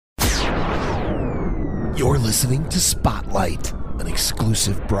You're listening to Spotlight, an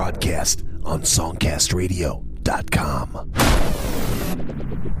exclusive broadcast on songcastradio.com.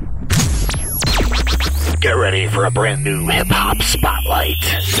 Get ready for a brand new hip-hop Spotlight.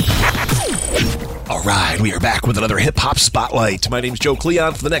 All right, we are back with another hip-hop Spotlight. My name's Joe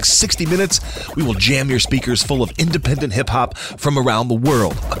Cleon. For the next 60 minutes, we will jam your speakers full of independent hip-hop from around the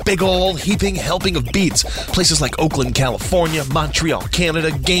world. A big ol' heaping helping of beats. Places like Oakland, California, Montreal,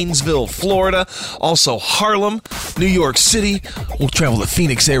 Canada, Gainesville, Florida, also Harlem, New York City. We'll travel to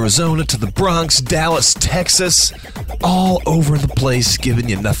Phoenix, Arizona, to the Bronx, Dallas, Texas. All over the place, giving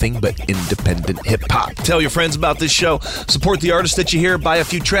you nothing but independent hip-hop. Tell your friends about this show. Support the artists that you hear. Buy a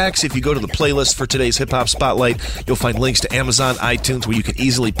few tracks. If you go to the playlist for today's hip-hop Spotlight, you'll find links to Amazon, iTunes, where you can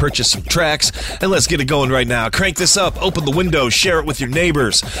easily purchase some tracks. And let's get it going right now. Crank this up. Open the window. Share it with your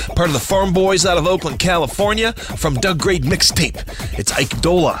neighbors. Part of the Farm Boys out of Oakland, California. From Doug Grade Mixtape. It's Ike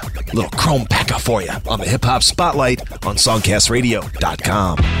Dola. Little chrome packer for you on the hip-hop Spotlight on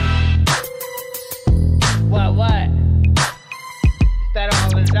songcastradio.com. What? That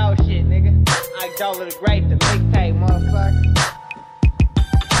all of the dope shit, nigga. Ike Dola the Great, the mixtape, motherfucker.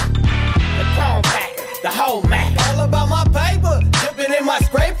 The chrome packer, the whole Mac. All about my paper, dipping in my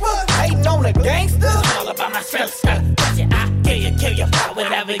scraper, hating on the gangster. All about my strip skirt. I kill you,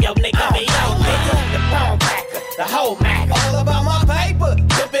 whatever your nigga be on, nigga. The chrome packer, the whole Mac. All about my paper,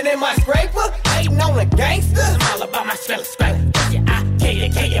 dipping in my scraper, hating on the gangster. All about my strip skirt. I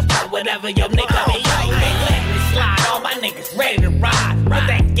kill you, whatever your nigga be on, nigga. Let me slide, all my niggas ready to ride. Put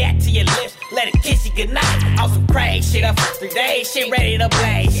that gat to your lips, let it kiss you goodnight. On some crazy shit, up for 3 days, shit ready to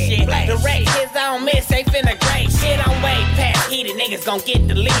blaze shit. The race kids I don't miss, they finna grade shit. I'm way past heated, niggas gon' get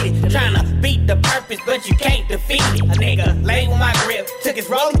deleted. Tryna beat the purpose, but you can't defeat it. A nigga laid with my grip, took his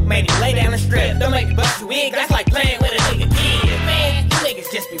rollie, made it lay down the strip. Don't make it bust your wig, that's like playing with a nigga kid. Man, you niggas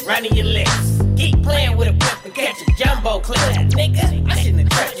just be running your lips. Keep playing with a pimp and catch a jumbo clip. Nigga, I shouldn't have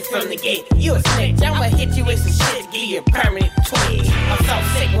trusted you from the gate. You a snitch, I'ma hit you with some shit, give you a permanent twitch. I'm so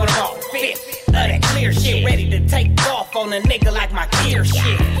sick when I'm off fit of that clear shit, ready to take off on a nigga like my gear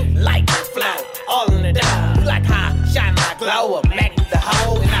shit. Light and flow, all in the dog. You like how I shine my glow up, magnet the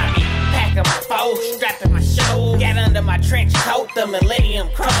hole, and I be packing my foes, strapped in my shoes. Got under my trench coat, the Millennium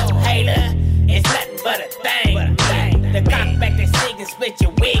Crow. Hater, it's nothing but a thing. The cock back that sig and split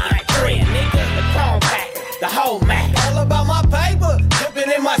your wig in 3, nigga. The chrome packer, the whole Mac. All about my paper, dipping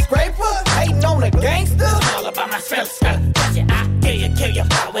in my scraper, hating on the gangster. All about my strip skirt. I kill you,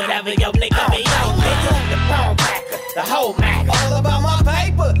 whatever your nigga be on, nigga. The chrome packer, the whole Mac. All about my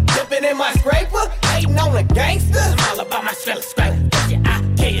paper, dipping in my scraper, hating on the gangster. All about my strip skirt. I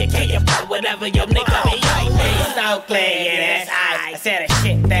kill you, whatever your nigga be on, nigga. So clear, yeah, that's ice. I said a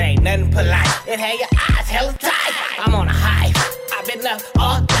shit that ain't nothing polite. It had your eyes hella tight. I'm on a high. I've been up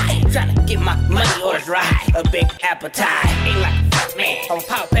all night trying to get my money orders right. A big appetite. Ain't like a fat man. I'm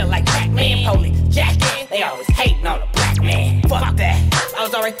pop pill like Pac-Man. Police jacket. They always hating on a black man. Fuck that. I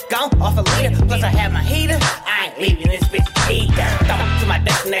was already gone off a leader. Plus I had my heater. I ain't leaving this bitch either. Thought to my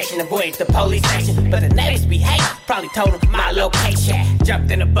destination, avoid the police station. But the neighbors be hating. Probably told them my location.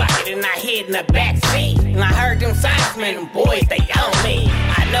 Jumped in the bucket and I hid in the back seat. And I heard them signs, man, them boys, they on me.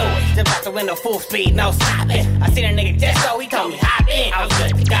 I know it. Step out the window full speed, no stopping. I seen a nigga just so he told me hop in. I was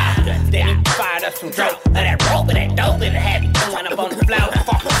good to go. Then he fired up some dope. Of that rope of that dope. And had me going up on the floor.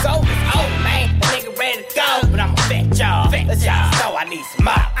 Fuck was over. Oh man, the nigga ready to go. But I'm a fat y'all. Let's y'all. So I need some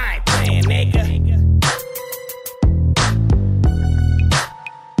more. I ain't playing, nigga.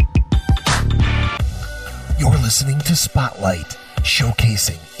 You're listening to Spotlight,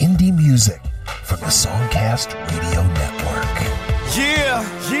 showcasing indie music from the Songcast Radio Network. Yeah.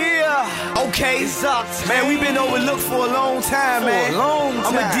 Okay, man, we been overlooked for a long time, man.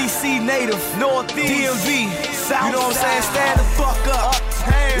 I'm a DC native, Northeast, DMV, South. You know what I'm saying? Stand the fuck up.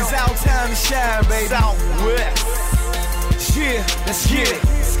 Uptown. It's our time to shine, baby. Southwest. Yeah, let's get it.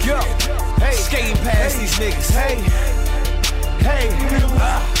 Let's go. Hey, skating past these niggas. Hey.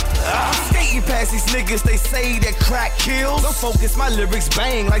 I'm skating past these niggas, they say that crack kills. Don't focus, my lyrics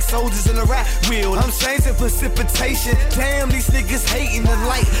bang like soldiers in a rap wheel. I'm changing precipitation, damn these niggas hating the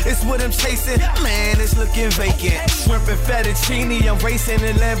light. It's what I'm chasing, man, it's looking vacant. Shrimp and fettuccine, I'm racing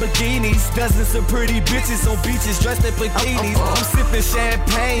in Lamborghinis. Dozens of pretty bitches on beaches dressed in bikinis. I'm sipping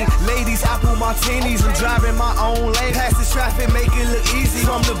champagne, ladies apple martinis. I'm driving my own lane, past the traffic, make it look easy.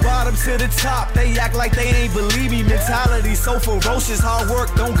 From the bottom to the top, they act like they ain't believe me. Mentality so ferocious, hard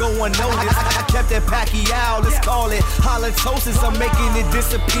work don't go unnoticed. I kept that Pacquiao, let's call it halitosis. I'm making it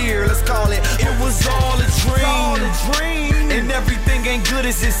disappear, let's call it. It was all a dream, and everything ain't good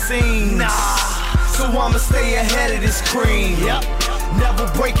as it seems. Nah, so I'ma stay ahead of this cream. Yep. Never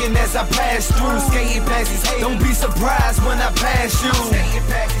breaking as I pass through. Skating past these haters. Don't be surprised when I pass you. Skating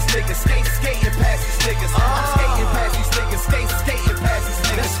past these niggas. Skating past these niggas. I'm skating past these niggas. Skating past these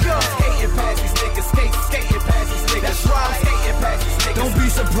niggas. Let's go. Skating past these niggas. Skating past these niggas. That's right. Skating past these niggas. Don't be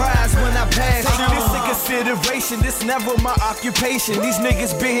surprised when I pass you. Take this in consideration. This never my occupation. These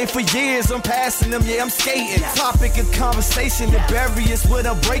niggas been here for years. I'm passing them. Yeah, I'm skating. Topic of conversation. The barriers what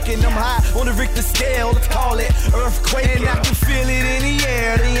I'm breaking. I'm high on the Richter scale. Let's call it earthquake. And I can feel it in the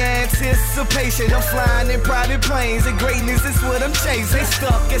air. The anticipation. I'm flying in private planes. And greatness is what I'm chasing. They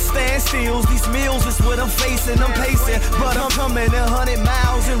stuck at standstills. These meals is what I'm facing. I'm pacing. But I'm coming 100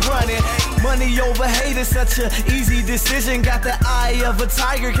 miles and running. Money over hate is such an easy decision. Got the eye of a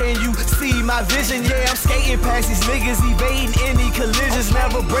tiger. Can you see my vision? Yeah, I'm skating past these niggas. Evading any collisions.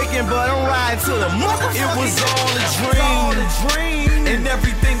 Never breaking, but I'm riding to the motherfucker. It was all a dream. And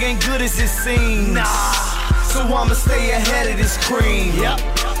everything ain't good as it seems. Nah. So I'ma stay ahead of this cream. Yep.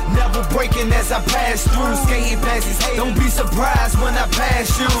 Never breaking as I pass through. Skating past these haters. Don't be surprised when I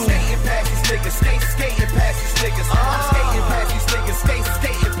pass you. Skating past these niggas. Skating past these niggas. I'm skating past these niggas.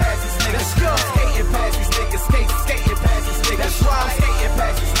 Skating past these niggas. Let's go. Skating past these niggas. Skating past these niggas. That's right. Skating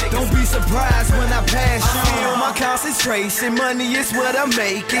past these niggas. Don't be surprised when I pass you. I feel my concentration. Money is what I'm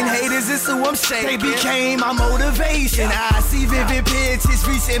making. Haters is who I'm shaking. They became my motivation. I see vivid pictures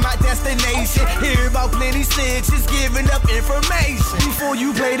reaching my destination. Hear about plenty stitches giving up information. Before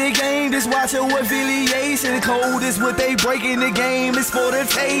you play the game, just watch your affiliation. Code is what they breaking. The game is for the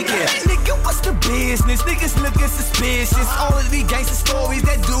taking. Hey, nigga, what's the business? Niggas looking suspicious. All of these gangster stories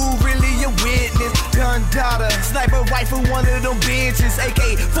that do really a witness. Gun daughter, sniper rifle, one of them benches.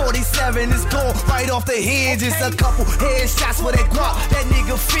 AK-47 is gone right off the hinges. A couple headshots for that guap, that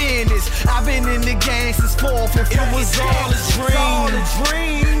nigga finished. I've been in the gang since 4th and 5th. It was all a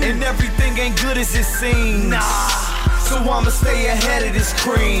dream. And everything ain't good as it seems. Nah. So I'ma stay ahead of this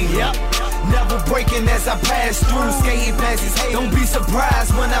cream. Yep. Never breaking as I pass through. Skating past these haters. Don't be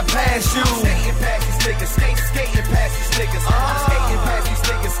surprised when I pass you. Skating past these niggas. Skating past these niggas. I'm skating past these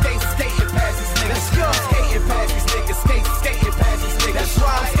niggas. Skating past these niggas. Let's go. Skating past these niggas. Skating past these niggas. That's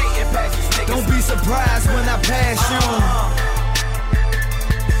right. Skating past these niggas. Don't be surprised when I pass you.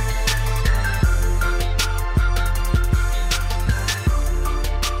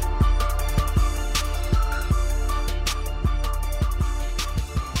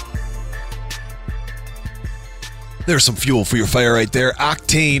 There's some fuel for your fire right there.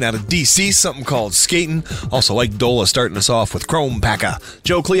 Octaine out of DC, something called Skating. Also like Dola starting us off with Chrome Packer.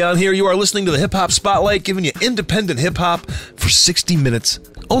 Joe Cleon here. You are listening to the Hip Hop Spotlight, giving you independent hip hop for 60 minutes.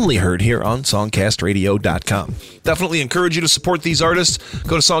 Only heard here on songcastradio.com. Definitely encourage you to support these artists.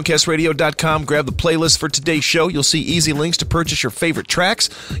 Go to songcastradio.com, grab the playlist for today's show. You'll see easy links to purchase your favorite tracks.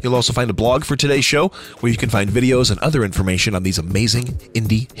 You'll also find a blog for today's show where you can find videos and other information on these amazing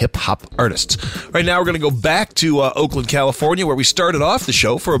indie hip-hop artists. Right now, we're going to go back to Oakland, California, where we started off the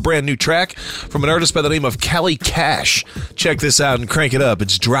show for a brand new track from an artist by the name of Kash. Check this out and crank it up.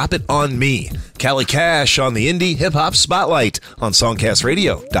 It's Drop It On Me. Kash on the Indie Hip Hop Spotlight on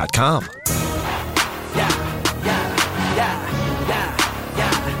songcastradio.com.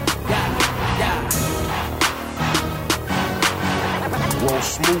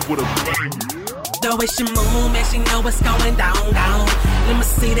 Smooth with a bang. The way she move, man, she know what's going down. Let me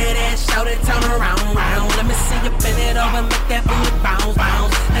see that ass, shout it, turn around. Let me see you bend it over, make that booty bounce.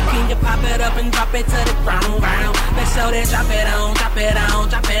 Now can you pop it up and drop it to the ground. Let's show that drop it on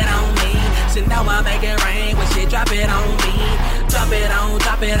me. She know I make it rain when she drop it on me. Drop it on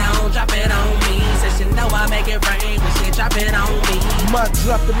me. Said she know I make it rain when she drop it on me. Might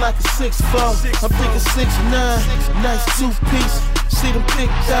drop it like a 6'4", I'm thinking 6'9", nice two-piece. See them thick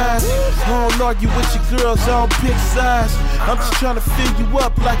thighs. I don't argue with your girls, I don't pick sides. I'm just trying to fill you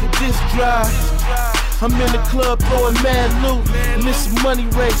up like a disc drive. I'm in the club throwing mad loot, and it's a money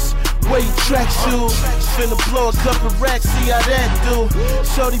race. Wear your track shoes, finna blow a couple racks, see how that do.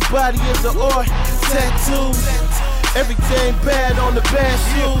 Shorty body is an art, tattoos. Everything bad on the bad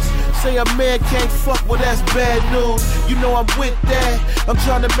shoes. Say a man can't fuck, well that's bad news. You know I'm with that. I'm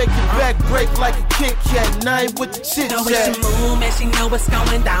trying to make your back break like a Kit Kat, and I ain't with the chit chat. The way she move, man, she know what's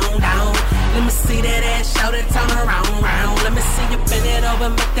going down. Let me see that ass, shout it, turn around. Let me see you bend it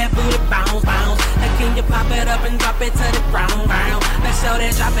over, make that booty bounce. Now can you pop it up and drop it to the ground. Let's show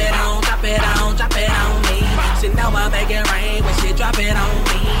that drop it on me. She know I make it rain when she drop it on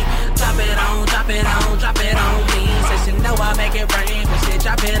me. Drop it on me. Say she know I make it rain when she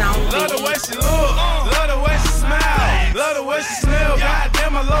drop it on me. Love the way she look, love the way she smile, love the way she smell.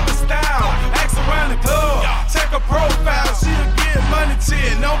 Goddamn, I love her style. Ask around the club, check her profile. She'll get money to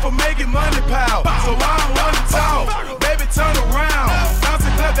it, known for making money pal. So I don't wanna talk, baby turn around.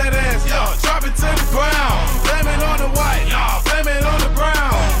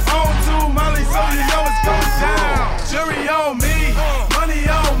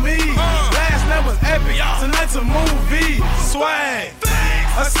 swag.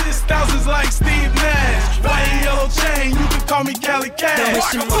 Assist thousands like Steve Nash. White and yellow chain, you can call me Cali Cash. Then when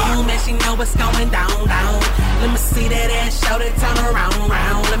she move, man, she know what's going down, down. Let me see that ass, shout it, turn around,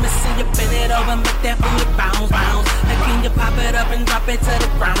 round. Let me see you bend it over, make that booty bounce, bounce. Now can you pop it up and drop it to the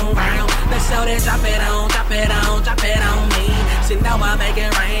ground, round? Let's show that drop it on, drop it on, drop it on me. She know I make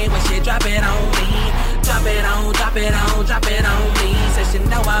it rain when she drop it on me. Drop it on, drop it on, drop it on me. Say she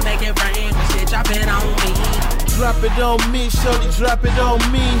know I make it rain when she drop it on me. Drop it on me, shorty, drop it on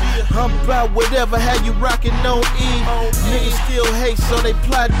me. I'm about whatever, how you rockin' on E. Niggas still hate, so they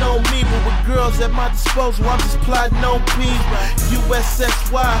plotting on me. But with girls at my disposal, I'm just plotting on P.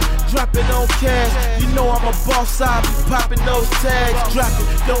 USSY, drop it on Cash. You know I'm a boss, I be popping those tags. Drop it,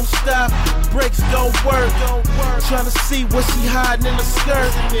 don't stop, brakes don't work. Tryna see what she hiding in the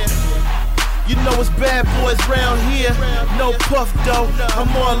skirt. You know it's bad boys round here. No puff though, I'm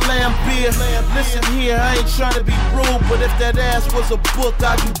on lamb beer. Listen here, I ain't trying to be rude, but if that ass was a book,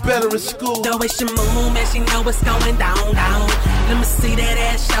 I'd do better in school. The way she move, man, she know what's going down, down. Let me see that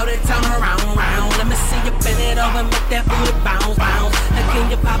ass, shout it, turn around, round. Let me see you bend it over, make that booty bounce, bounce. Now can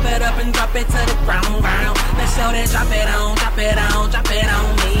you pop it up and drop it to the ground, round? Let's show that drop it on, drop it on, drop it on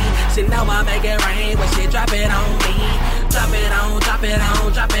me. She know I make it rain when she drop it on me. Drop it on, drop it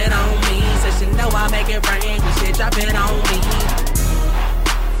on, drop it on me. Say she know I make it rain when she drop it on me.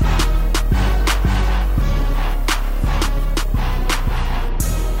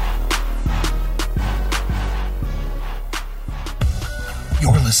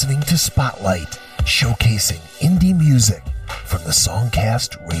 You're listening to Spotlight, showcasing indie music from the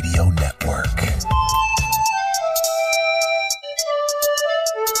Songcast Radio Network.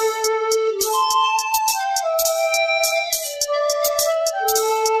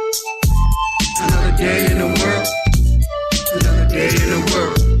 Another day in the world, another day in the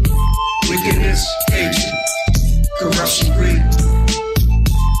world. Wickedness, hatred, corruption, greed,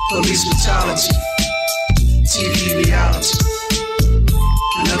 police brutality, TV reality.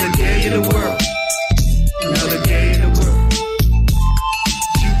 Another day in the world, another day in the world.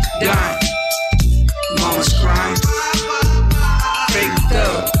 You dying, mama's crying, fake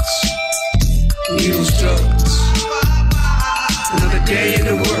thugs, news drugs. Another day in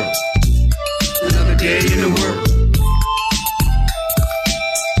the world, another day in the world.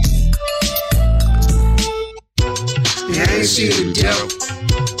 Yeah, I ain't seen the devil,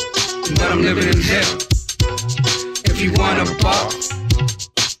 but I'm living in hell. If you wanna ball,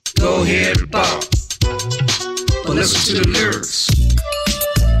 go ahead and ball. But listen to the lyrics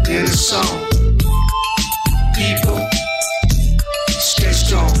in the song. People, stay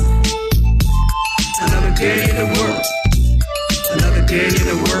strong. Another day in the world, another day in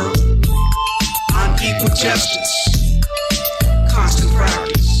the world. Unequal justice, constant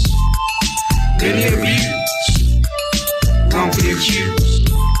practice. Many abused, wrongfully accused.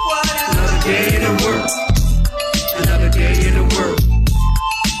 Another day in the world, another day in the world.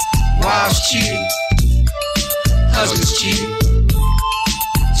 Wives cheating, husbands cheating,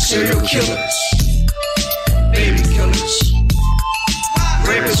 serial killers, baby killers,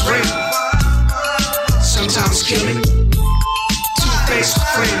 rapists raping, sometimes killing, two-faced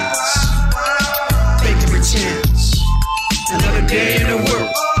friends, faking pretends. Another day in the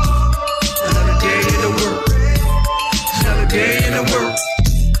world, another day in the world, another day in the world,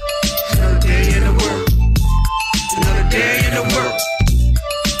 another day in the world, another day in the world.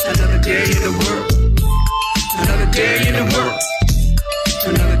 Another day in the world, another day in the world,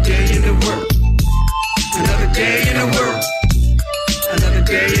 another day in the world, another day in the world, another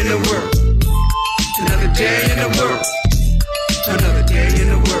day in the world, another day in the world, another day in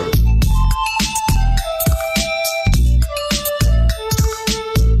the world.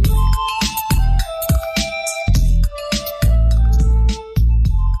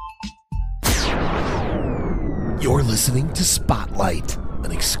 You're listening to Spotlight,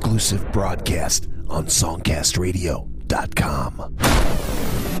 an exclusive broadcast on songcastradio.com.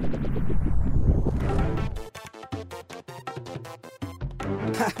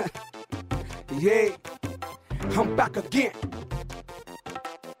 Yeah, I'm back again.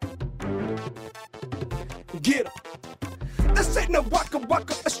 Get 'em. This ain't no waka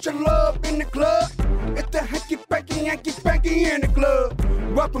waka, it's your love in the club. It's the hanky panky in the club.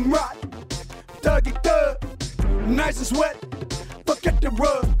 Rock 'em right, thuggy thug, nice and sweat. Forget the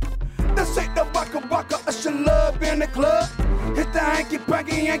rug. This ain't no waka waka, it's your love in the club. It's the hanky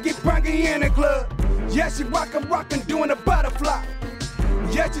panky in the club. Yeah, she rockin', doing a butterfly.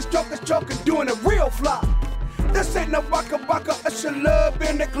 Yeah, she stroking, doing a real fly. This ain't no waka waka, it's your love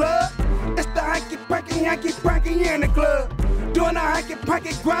in the club. It's the hanky panky in the club. Doing a hanky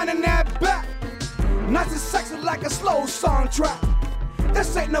panky, grinding that back. Nice and sexy like a slow song track.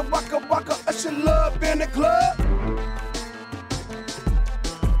 This ain't no waka waka, it's your love in the club.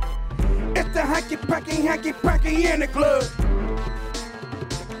 It's the hanky panky in the club.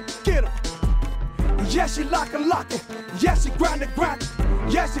 Get 'em. Yeah, she lockin', yeah, she grindin',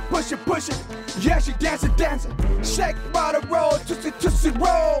 yeah, she pushin', yeah, she dancin', shake, by the roll, tootsie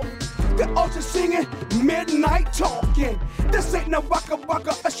roll. The ocean singing, midnight talking. This ain't no waka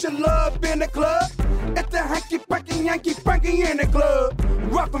waka, it's your love in the club. It's the hanky panky in the club.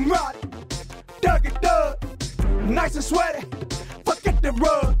 Rough and rowdy, dug it dug, nice and sweaty, forget the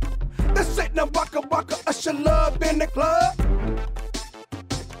rug. This ain't no waka waka, it's your love in the club.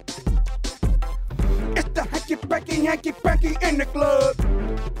 It's the hanky panky in the club.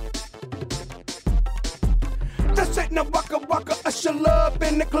 This ain't no waka waka, it's your love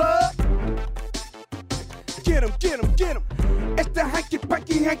in the club. Get 'em. It's the hanky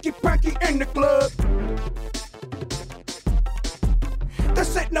panky in the club.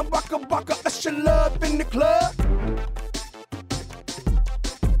 This ain't no waka waka, it's your love in the club.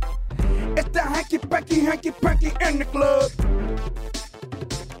 It's the hanky panky in the club.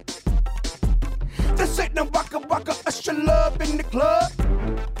 This ain't no waka waka, it's your love in the club.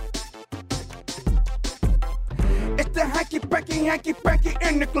 It's the hanky panky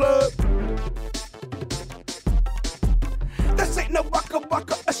in the club. This ain't no waka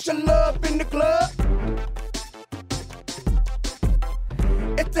waka, it's your love in the club.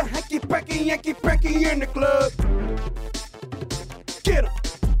 It's the hanky panky in the club. Get 'em.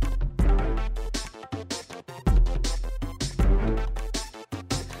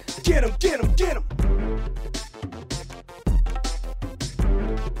 Get 'em. Get 'em.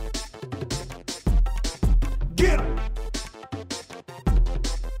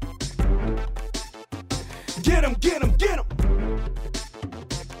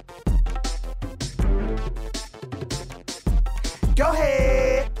 Go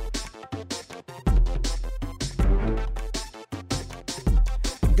ahead.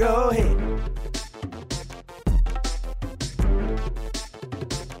 Go ahead.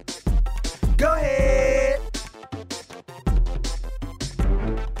 Go ahead.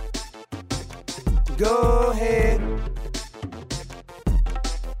 Go ahead.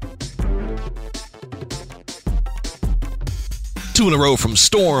 Two in a row from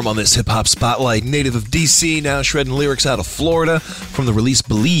Storm on this hip-hop spotlight. Native of DC, now shredding lyrics out of Florida. From the release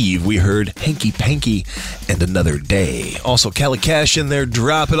Believe, we heard Hanky Panky and Another Day. Also, Kash in there,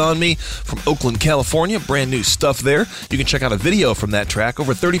 Drop It On Me from Oakland, California. Brand new stuff there. You can check out a video from that track.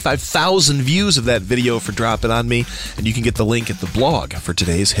 Over 35,000 views of that video for Drop It On Me. And you can get the link at the blog for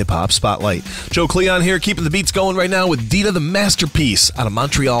today's hip-hop spotlight. Joe Cleon here, keeping the beats going right now with Deetah, the Masterpiece, out of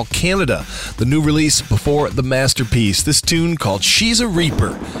Montreal, Canada. The new release before the Masterpiece. This tune called She's a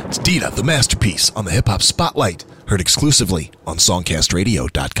Reaper. It's Deetah, the Masterpiece, on the Hip Hop Spotlight, heard exclusively on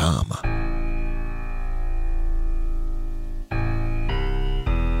songcastradio.com.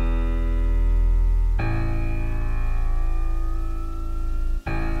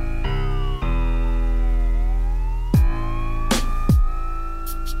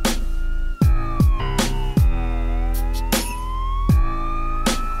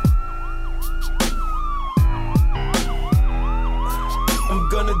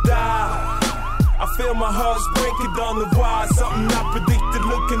 My heart's breaking down the wire. Something I predicted,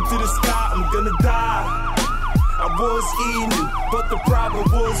 look into the sky. I'm gonna die. I was eating, but the problem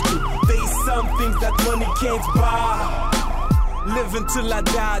was good. There's some things that money can't buy. Live until I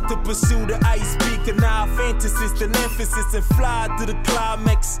die to pursue the ice peak. And now fantasies, an emphasis, and fly to the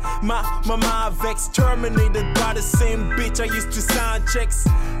climax. My mind vexed, terminated by the same bitch I used to sign checks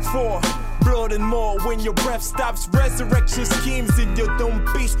for. Blood and more when your breath stops. Resurrection schemes in your dumb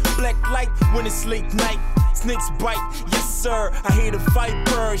beast. Black light when it's late night. Snakes bite, yes sir. I hate a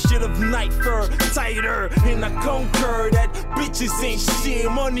viper, shit of night fur. Tighter, and I conquer that bitches ain't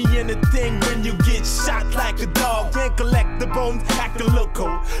shit. Money ain't a thing when you get shot like a dog. Can't collect the bones, act a loco.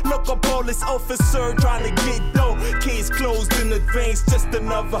 Look up police officer trying to get dough. Case closed in advance, just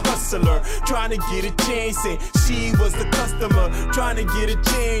another hustler. Trying to get a chance, and she was the customer. Trying to get a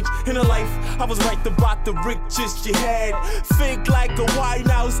change in her life. I was right about the riches she had. Think like a White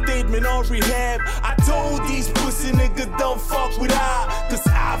House statement on rehab. I told these pussy niggas don't fuck with I, cause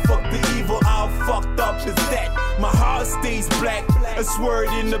I fuck the evil, all fucked up is that. My heart stays black, a word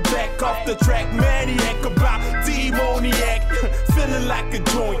in the back off the track. Maniac about demoniac, feeling like a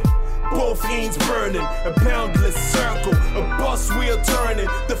joint. Both ends burning, a boundless circle, a bus wheel turning.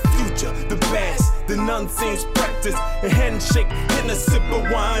 The future, the past, the nonsense practice. A handshake and a sip of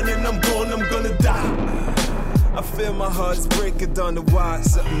wine, and I'm gonna die. I feel my heart's breaking down the wire.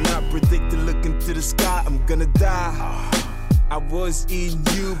 Something I predicted, look into the sky, I'm gonna die. I was eating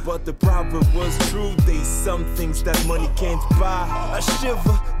you, but the problem was true. There's some things that money can't buy. I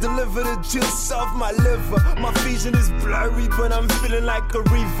shiver, deliver the juice off my liver. My vision is blurry, but I'm feeling like a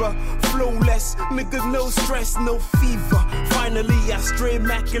river. Flowless, nigga, no stress, no fever. Finally, I stray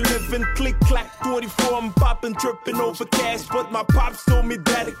Mac and living click clack 24. I'm popping, tripping over cash, but my pops told me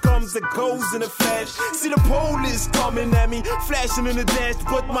that it comes and goes in a flash. See the police coming at me, flashing in the dash,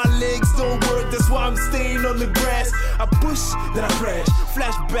 but my legs don't work. That's why I'm staying on the grass. I push. Then I crash,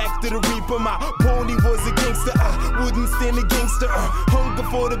 flashback to the reaper. My pony was a gangster, I wouldn't stand against her. Hunger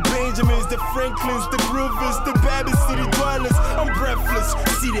for the Benjamins, the Franklins, the Groovers, the Babbitt City dwellers. I'm breathless,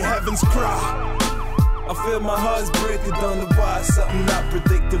 see the heavens cry. I feel my heart's breaking down the wire. Something I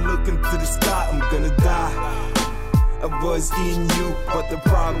predicted, look into the sky, I'm gonna die. I was eating you, but the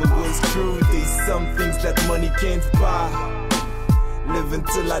problem was true. There's some things that money can't buy. Live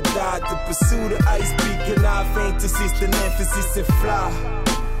until I die to pursue the ice peak and our fantasies, the emphasis and fly.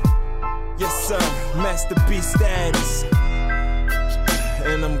 Yes sir, masterpiece status.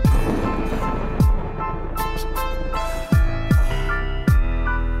 And I'm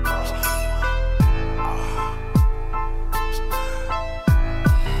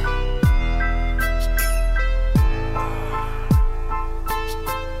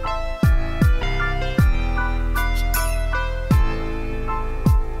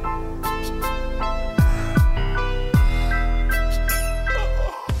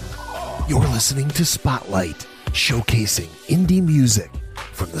You're listening to Spotlight, showcasing indie music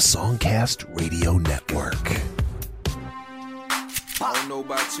from the Songcast Radio Network. I don't know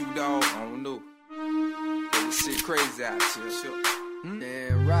about you, dog. I don't know. This shit crazy out here. Sure.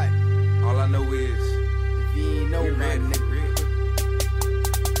 Damn right. All I know is, if you ain't know, man, nigga.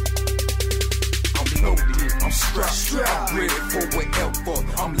 I'm loaded, I'm strapped, I'm ready for whatever.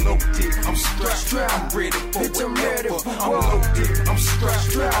 I'm loaded, I'm strapped, I'm ready for whatever. I'm loaded, I'm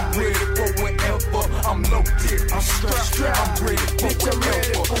strapped, I'm ready for whatever. I'm loaded, I'm strapped, I'm ready for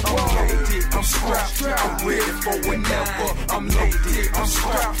whatever. I'm loaded, I'm strapped, I'm ready for whenever. I'm loaded, I'm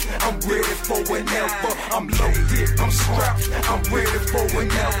strapped, I'm ready for whenever. I'm loaded, I'm strapped, I'm ready for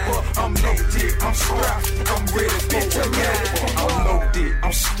whenever. I'm loaded, I'm strapped, I'm ready for whenever. I'm loaded,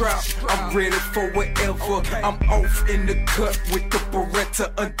 I'm strapped, I'm ready for whatever. I'm off in the cut with the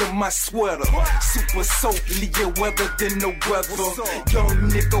Beretta under my sweater. Super soaplier weather than the weather. Young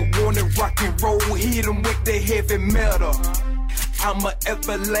nigga wanna rock and roll, hit him with the heavy metal. I'm a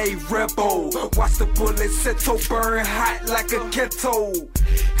FLA rebel. Watch the bullets settle, burn hot like a kettle.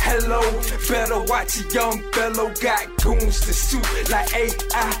 Hello, better watch a young fellow. Got goons to shoot like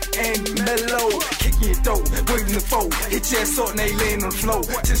AI and Mellow. Kicking your dough, waving the foe. Hit your ass up and they laying on the floor.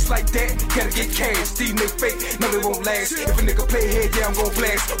 Just like that, gotta get cash. These niggas fake, no they won't last. If a nigga play head, yeah I'm gon'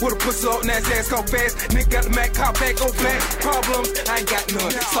 blast. With a pussy up and that ass go fast. Nigga got the Mac, cop back, go black. Problems, I ain't got none.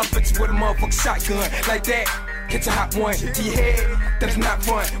 Slap bitches with a motherfucking shotgun. Like that, hit a hot one to your head. That's not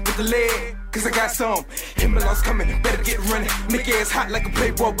fun with the leg. Cause I got some. Himalayas coming, better get running. Make your ass hot like a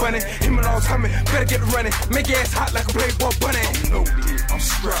Playboy bunny. Himalayas coming, better get running. Make your ass hot like a Playboy bunny. I'm loaded, I'm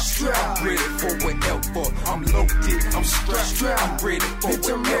strapped, I'm ready for whatever. I'm loaded, I'm strapped, I'm ready for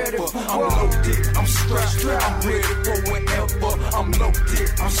whatever. I'm loaded, I'm strapped, I'm ready for whatever. I'm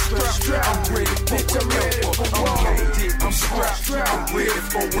loaded, I'm strapped, I'm ready for whatever. I'm loaded, I'm strapped, I'm ready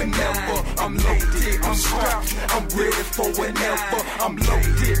for whenever. I'm loaded, I'm strapped, I'm ready for whenever. I'm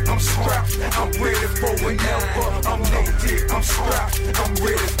loaded, I'm strapped. I'm ready for whenever. I'm loaded, I'm strapped, I'm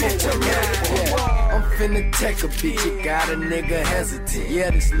ready for whenever. I'm finna take a bitch, you got a nigga hesitant. Yeah,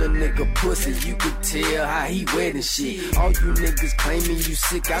 this little nigga pussy, you can tell how he wet and shit. All you niggas claiming you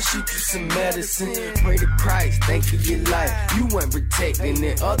sick, I'll shoot you some medicine. Pray to Christ, thank you your life, you weren't protecting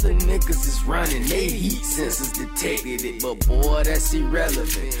it. Other niggas is running, they heat sensors detected it. But boy, that's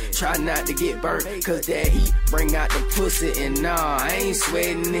irrelevant. Try not to get burnt, cause that heat bring out the pussy. And nah, I ain't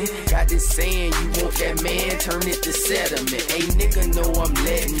sweating it. Got this saying you want that man, turn it to settlement. Hey nigga, know I'm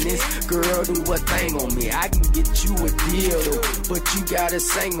letting this girl do a thing on me. I can get you a deal though, but you gotta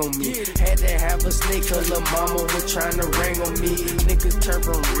sing on me. Had to have a snake cause lil' mama was trying to ring on me. Niggas turn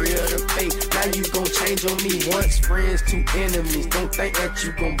from real to fake, now you gon' change on me. Once friends, two enemies, don't think that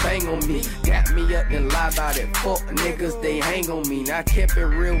you gon' bang on me. Got me up and lie about it, fuck niggas, they hang on me. Now I kept it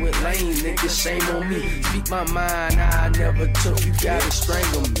real with lame niggas, shame on me. Speak my mind, I never took, you gotta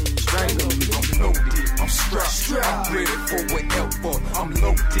strangle me. I'm loaded, I'm strapped, I'm ready for whatever. I'm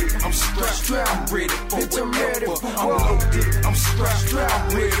loaded, I'm strapped, I'm ready for whatever. I'm loaded, I'm strapped,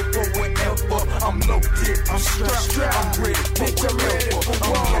 I'm ready for whatever. I'm loaded, I'm strapped, I'm ready for whatever.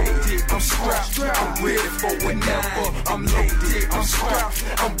 I'm loaded, I'm strapped, I'm ready for whenever.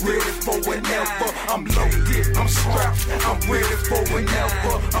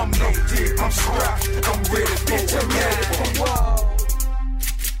 whenever. I'm loaded, I'm strapped, I'm ready for whatever.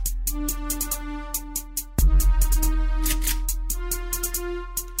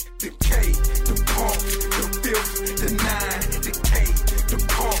 The K, the pump, the fifth, the 9, the K, the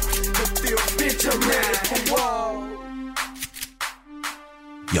pump, the fifth, bitch, I'm ready for war.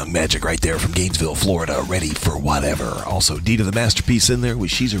 Young Magic right there from Gainesville, Florida, ready for whatever. Also, Deetah the Masterpiece in there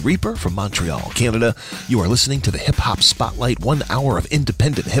with She's a Reaper from Montreal, Canada. You are listening to the Hip Hop Spotlight, 1 hour of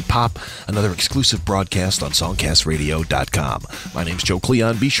independent hip hop, another exclusive broadcast on songcastradio.com. My name's Joe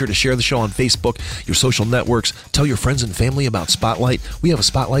Cleon. Be sure to share the show on Facebook, your social networks. Tell your friends and family about Spotlight. We have a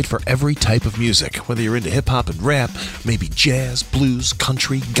spotlight for every type of music, whether you're into hip hop and rap, maybe jazz, blues,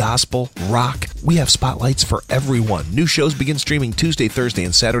 country, gospel, rock. We have spotlights for everyone. New shows begin streaming Tuesday, Thursday,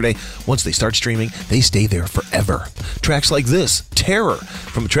 and Saturday. Once they start streaming, they stay there forever. Tracks like this, Terror,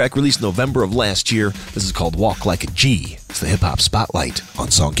 from a track released November of last year. This is called Walk Like a G. It's the Hip Hop Spotlight on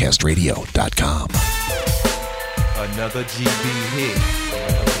songcastradio.com. Another GB hit.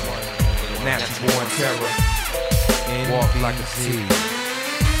 Natural born terror. Walk like a G.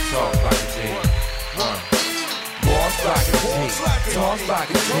 Talk like a G. Walk like a G. Talk like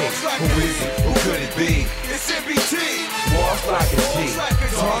a G. Who is it? Who could it be? It's MBT. Walk like a G,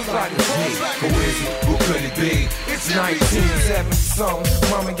 talk like a G. Who is it? Who could it be? It's 1970-something.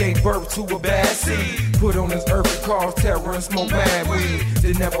 Mama gave birth to a bad seed. Put on this earth and caused terror and smoke bad weed.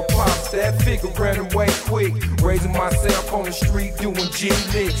 They never pops, that figure ran away quick. Raising myself on the street doing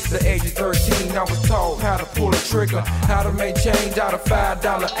G-licks. The age of 13, I was taught how to pull a trigger, how to make change out of $5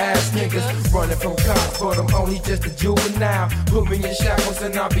 ass niggas. Running from cops, but I'm only just a juvenile. Put me in shackles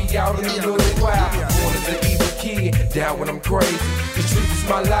and I'll be out in the little wild. One of the evil kid, down when I'm crazy. The street is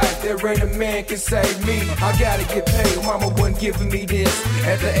my life, there ain't a man can save me. I gotta get paid, mama wasn't giving me this.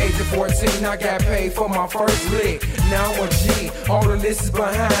 At the age of 14, I got paid for my first lick. Now I'm a G, all the list is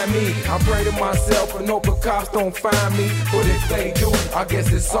behind me. I pray to myself and hope the cops don't find me. But if they do, I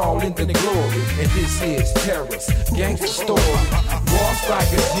guess it's all in the glory. And this is terrorist, gangster story. Walks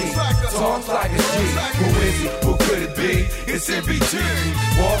like a G, talks like a G. Who is it? Who could it be? It's MBT.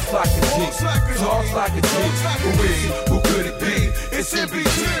 Walks like a G, talks like a G. Who is it? Who could it be? It's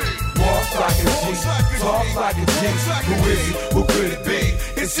MBT. Walks like a G, talks like a G. Who is it? Who could it be?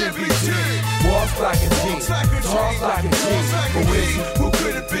 It's MBT. Walks like a G, talks like a G. Who is it? Who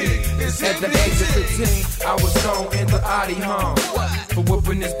could it be? It's At the age of 15, I was known in the Audi home for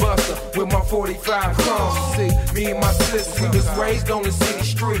whooping this buster with my 45 cones. See, me and my sister, we was raised on the city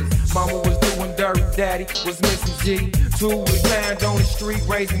street. Mama was doing dirty, daddy was missing G. Two we climbed on the street,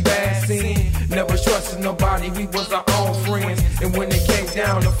 raising bad sin. Never trusted nobody, we was our own friends. And when it came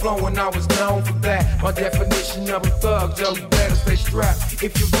down the floor, and I was known for that. My definition of a thug, Joe, you better stay strapped.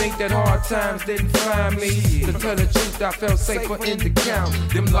 If you think that hard times didn't find me, to tell the truth, I felt safer in the county.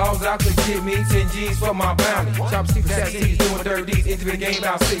 Them laws out to get me 10 G's for my bounty. Chop 6 C's doing dirty deeds, into the game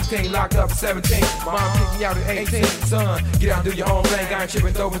about 16, locked up at 17. Mom kicked me out at 18. Son, get out and do your own thing. I ain't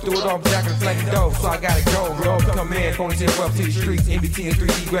tripping over through it off jacket and flanking dough. So I gotta go, bro. Come in, phone tip up to the streets. MBT and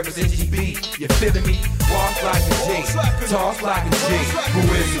 3D represent GB. You feeling me? Walk like a G, talk like a G. Who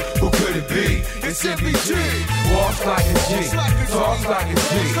is it? Who could it be? It's MBT. Walk like a G, talk like a G.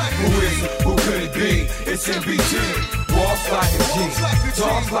 Who is it? Who could it be? It's MBT. Walk like a G,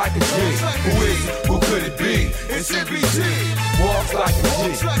 talk like a G. Who is it? Who could it be? It's MBT. Walk like a G,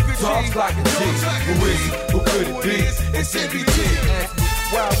 talk like a G. Who is it? Who could it be? It's MBT.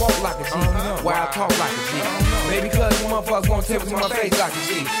 Why I walk like a G? Why I talk like a G? Maybe cause you motherfuckers won't tell me to my face like a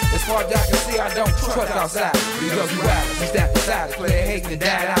G. As far as I can see, I don't trust outside. Because we rappers, we step aside. The player hating and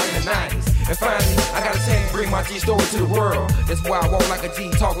died out in the 90s. And finally, I got a chance to bring my G story to the world. That's why I walk like a G,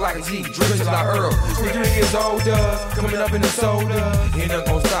 talk like a G, drink till I Earl. 3 years older, coming up in the soda. Ain't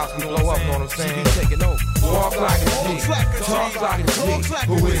nothing gonna stop me, blow up, know what I'm saying? Taking over. Walk like a G, talk like a G.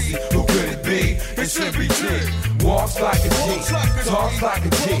 Who is it? Who could it be? It's MBT. Walks like a G, talks like a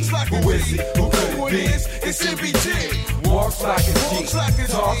G. Who is it? Who could it be? It's MBT. Walks like a G,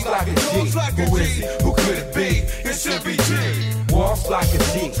 talks like a G. Who is it? Who could it be? It's MBT. Walks like a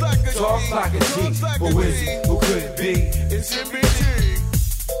G, talks like a G. Who is it? Who could it be? It's MBT.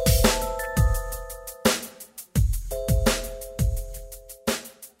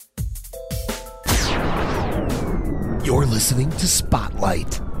 You're listening to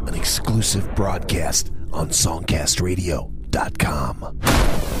Spotlight, an exclusive broadcast on songcastradio.com.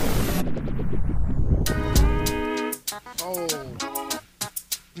 Oh.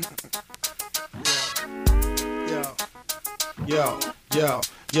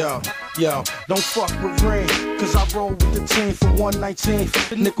 Yo. Yo, don't fuck with Reme, cause I roll with the team for 119.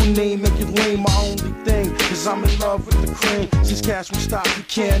 The nickel name make it lean, my only thing is I'm in love with the cream. Since Kash won't stop, you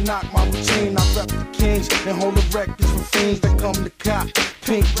can't knock my routine. I rep the kings and hold the records for fiends that come to cop.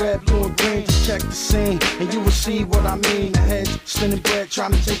 Pink, red, blue, and green, just check the scene, and you will see what I mean. The heads spinning bread,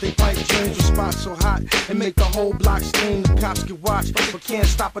 trying to take their pipe dreams. The spot so hot, and make the whole block steam. The cops get watched, but can't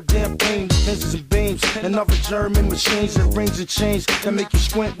stop a damn thing. The fences and beams, and other German machines that rings and chains that make you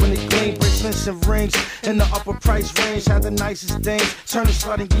squint when they gleam. Bracelets and rings in the upper price range. Have the nicest dames, turn the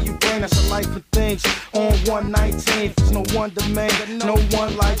slut and give you brain. That's a life of things. On 119, there's no one domain, no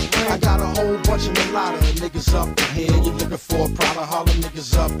one likes Reme. I got a whole bunch of a lot of niggas up in here. You looking for a problem, Harlem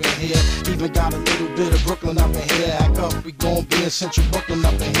niggas up in here. Even got a little bit of Brooklyn up in here. Act up, we gon' be in Central Brooklyn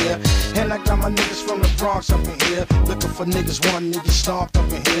up in here. And I got my niggas from the Bronx up in here. Looking for niggas, one nigga stomped up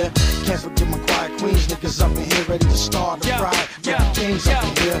in here. Can't forget my quiet Queens niggas up in here, ready to start the ride. Kings up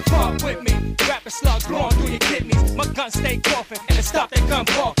in here. Fuck with me, rapping slugs blowing through your kidneys. My gun stay coughing, and it stop that gun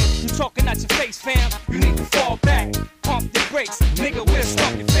barking. You talking at your face, fam, you need to fall back. Pump the brakes, nigga, we'll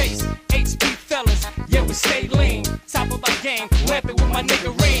stomp your face. HP fellas, yeah, we stay lean. Top of my game, lamping with my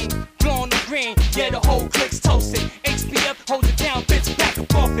nigga Reme. Blowing the green, yeah, the whole clique's toasted. HPF, hold it down, bitch, back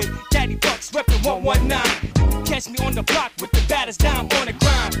up off it. Daddy Bucks, reppin' 119. Catch me on the block with the baddest dime on the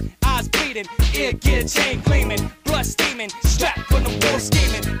grind. Eyes bleeding, ear gear, chain gleaming. Blood steaming, strapped from the war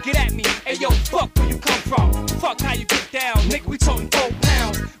scheming. Get at me, hey yo, fuck where you come from. Fuck how you get down, nigga, we toting 4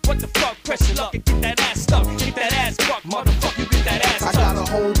 pounds. What the fuck, pressure luck and get that ass stuck. Get that ass fucked, motherfucker, you get that ass I got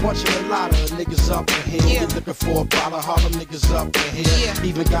a whole bunch of a lot of niggas up in here. You looking for a problem, Harlem niggas up in here.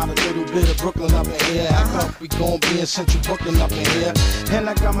 Even got a little bit of Brooklyn up in here. Act up, we gon' be in Central Brooklyn up in here. And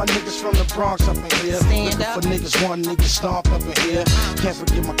I got my niggas from the Bronx up in here. Looking for niggas, one nigga stomped up in here. Can't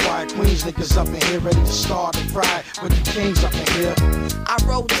forget my quiet Queens niggas up in here, ready to start the ride with the kings up in here. I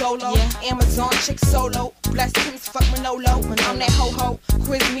roll Dola, Amazon chick solo. Blessed kings, fuck Manolo. I'm that ho-ho,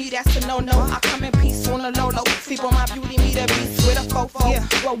 quiz me, that's a no-no. I come in peace on the low-low. Sleep on my beauty, meet a beast with a fofo.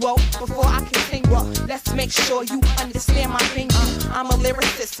 Whoa, before I continue, let's make sure you understand my venue. I'm a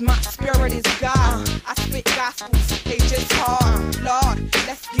lyricist, my spirit is God. I spit gospels, they just hard. Lord,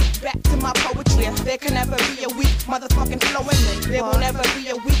 let's get back to my poetry. There can never be a weak motherfucking flow in me. There will never be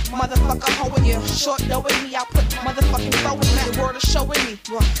a weak motherfucker hoeing you. Short knowing me, I put motherfucking flow in me. The word is showing me.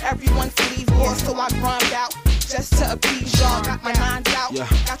 Everyone's leave war, so I grind out. Just to appease y'all, got my nines out.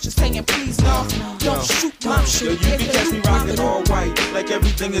 Got you saying please no, don't shoot my shit. Yo, you can catch me rockin' all white, like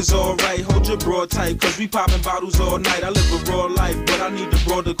everything is alright. Hold your broad tight, cause we poppin' bottles all night. I live a raw life, but I need the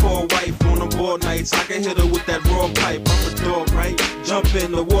broad to call wife. On the board nights, I can hit her with that raw pipe. I'm a dog, right? Jump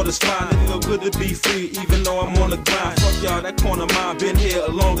in, the water's fine. It feel good to be free, even though I'm on the grind. Fuck y'all, that corner mine, been here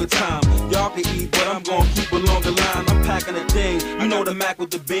a longer time. Y'all can eat, but I'm gon' keep a longer line. I'm packing a thing, you know the Mac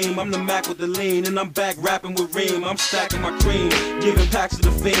with the beam. I'm the Mac with the lean, and I'm back rapping with Reme. I'm stacking my cream, giving packs to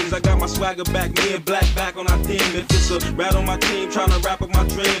the fiends. I got my swagger back, me and Black back on our theme. If it's a rat on my team, tryna rap up my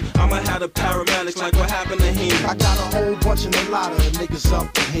dream, I'ma have the paramedics like what happened to him. I got a whole bunch and a lot of niggas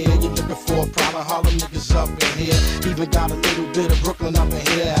up in here. You looking for a problem, Harlem niggas up in here. Even got a little bit of Brooklyn up in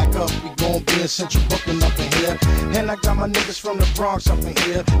here. Act up, we gon' be in Central Brooklyn up in here. And I got my niggas from the Bronx up in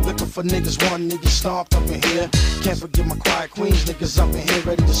here. Looking for niggas, one nigga stomped up in here. Can't forget my quiet Queens niggas up in here,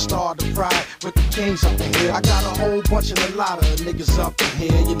 ready to start the ride with the kings up in here. I got a whole bunch and a lot of niggas up in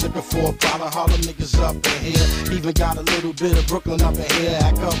here. You looking for a problem, Harlem niggas up in here. Even got a little bit of Brooklyn up in here.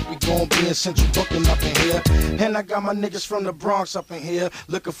 Act up, we gon' be in Central Brooklyn up in here. And I got my niggas from the Bronx up in here.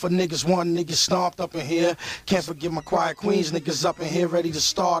 Looking for niggas, one nigga stomped up in here. Can't forget my quiet Queens niggas up in here, ready to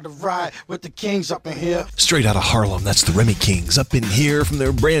start the ride with the kings up in here. Straight out of Harlem, that's the Reme Kings up in here from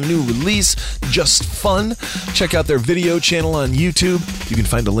their brand new release, Just Fun. Check out their video channel on YouTube. You can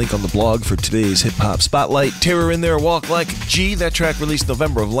find a link on the blog for today's Hip Hop Spotlight. Terror in There, Walk Like a G. That track released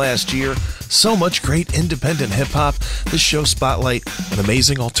November of last year. So much great independent hip hop. This show Spotlight, an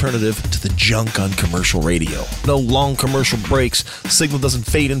amazing alternative to the junk on commercial radio. No long commercial breaks. Signal doesn't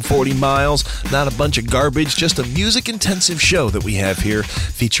fade in 40 miles. Not a bunch of garbage. Just a music-intensive show that we have here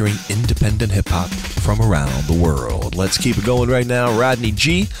featuring independent hip hop from around the world. Let's keep it going right now.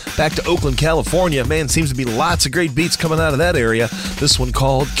 RodneyG, back to Oakland, California. Man, seems to be lots of great beats coming out of that area. This one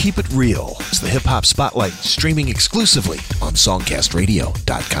called Keep It Real. It's the Hip Hop Spotlight, streaming exclusively on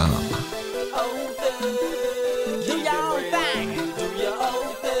songcastradio.com.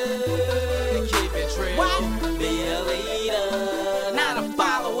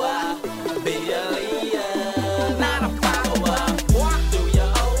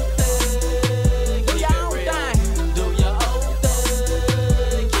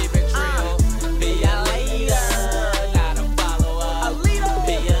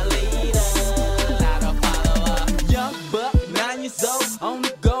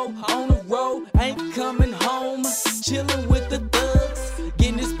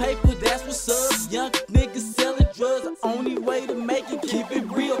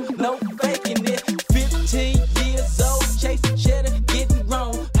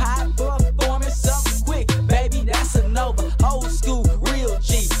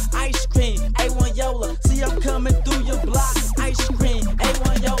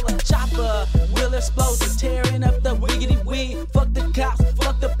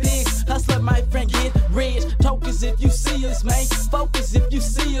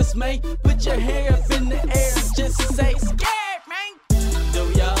 see us, man, put your hair up in the air and just say scared, man. Do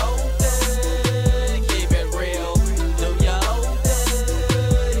your own thing, keep it real. Do your own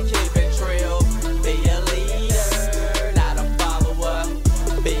thing, keep it real. Be a leader, not a follower.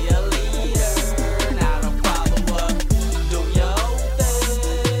 Be a leader, not a follower. Do your own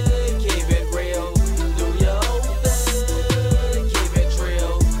thing, keep it real. Do your own thing, keep it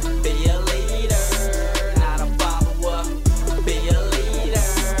real. Be a leader, not a follower. Be a leader,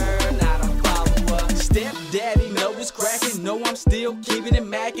 not a follower. Stepdaddy know it's cracking, know I'm still keeping it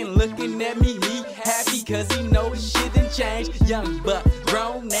macking. Looking at me, he happy cause he know his shit done changed. Young buck,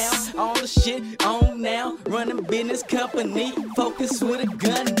 grown now, all the shit on now. Running business company, focus with a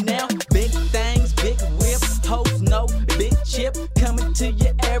gun now. Big things, big whip, hoes no big chip. Coming to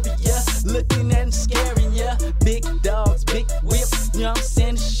your area, looking at and scaring ya. Big dogs, big whip, you know what I'm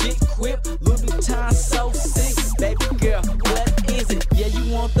saying? Shit quip, Louis Vuitton so sick. Baby girl, what is it? Yeah, you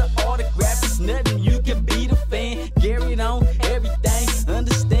want the autograph, it's nothing, you can be the fan. Carry it on everything,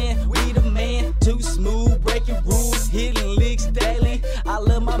 understand, we the man. Too smooth, breaking rules, hitting licks daily. I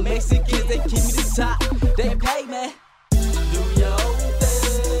love my Mexicans, they keep me the top, they pay me. Do your own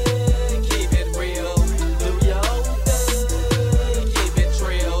thing, keep it real. Do your own thing, keep it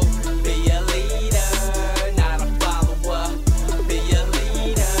real. Be a leader, not a follower. Be a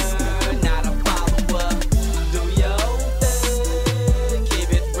leader, not a follower. Do your own thing, keep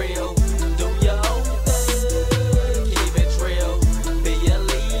it real. Do your own thing, keep it real. Be a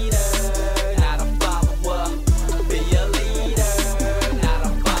leader, not a follower. Be a leader, not a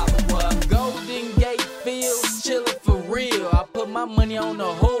follower. Golden Gate Fields, chillin' for real. I put my money on the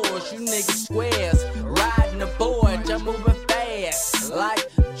horse, you niggas squares. Riding the board, I'm moving fast. Like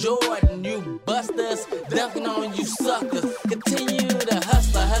Jordan, you busters, dunking on you suckers. Continue to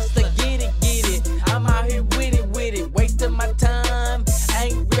hustle, get it. I'm out here with it, wasting my time.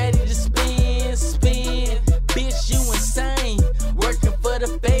 Ain't ready to spin. Bitch, you insane. Working for the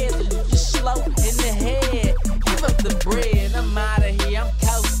feds, and you just slow in the head. Give up the bread, I'm out of here, I'm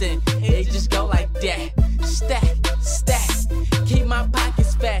coasting. It just go like that. Stack. Keep my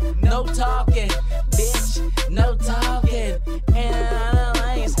pockets fat. No talking, bitch, no talking. And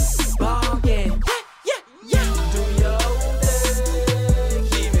I ain't barking. Yeah. Do your own thing,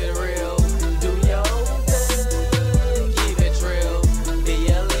 keep it real. Do your own thing, keep it real. Be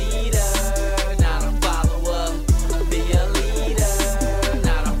a leader, not a follower. Be a leader,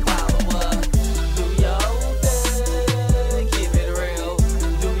 not a follower. Do your own thing, keep it real.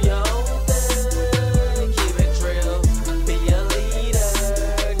 Do your own thing, keep it real. Be a leader,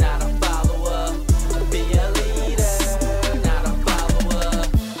 not a follower. Be a leader, not a follower.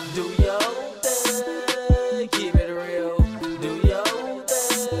 Do your own thing, keep it real. Do your own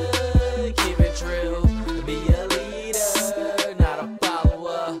thing, keep it real. Be a leader, not a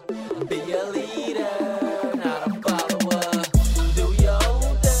follower. Be a leader, not a follower. Do your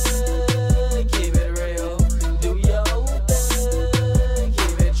own thing, keep it real. Do your own thing,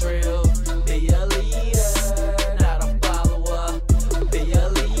 keep it real. Be a leader, not a follower. Be a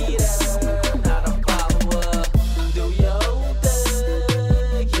leader, not a follower. Do your own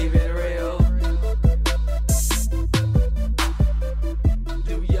thing, keep it real.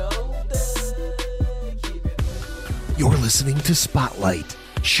 Do your own thing, keep it real. You're listening to Spotlight,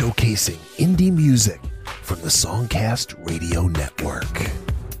 showcasing indie music from the Songcast Radio Network.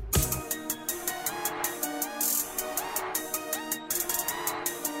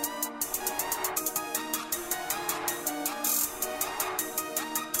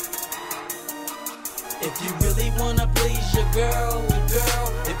 If you really wanna please your girl.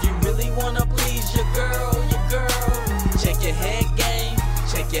 If you really wanna please your girl. Check your head game,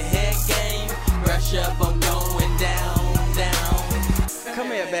 brush up, I'm going down. Come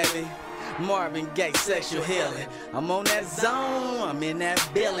here, baby. Marvin Gaye, sexual healing. I'm on that zone, I'm in that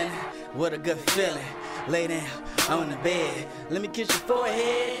feeling. What a good feeling. Lay down on the bed. Let me kiss your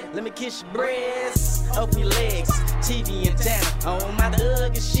forehead, let me kiss your breasts. Open your legs, TV antenna. On my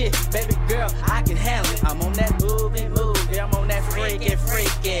thug and shit, baby girl, I can handle it. I'm on that movie, I'm on that freaky.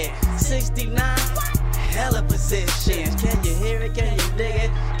 69, hella positions. Can you hear it, can you dig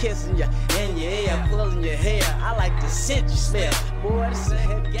it? Kissing you in your ear, pulling your hair. I like the scent you smell. Boy, this is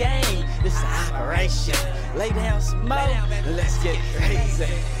a game, this is an operation. Lay down, smoke, let's get crazy.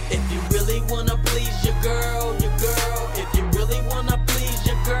 If you really wanna please your girl. If you really wanna please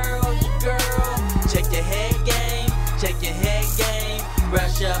your girl. Check your head game,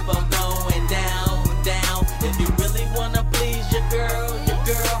 brush up, I'm going down. If you really wanna please your girl.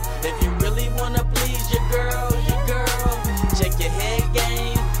 If you really wanna please your girl. Check your head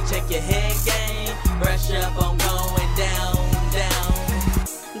game, brush up, I'm going down.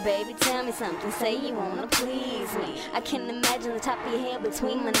 Baby, tell me something, say you wanna please me. I can imagine the top of your head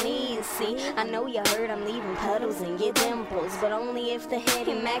between my knees. See, I know you heard I'm leaving puddles in your dimples, but only if the head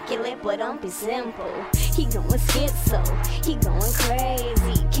immaculate, but don't be simple. He going schizo, he going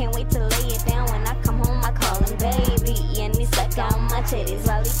crazy. Can't wait to lay it down. When I come home, I call him baby, and he suck on my titties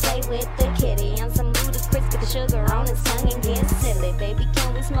while he play with the kitty. On some ludicrous, get the sugar on his tongue and get silly. Baby,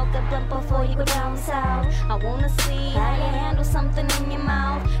 can we smoke a blunt before you go down south? I wanna see how you handle something in your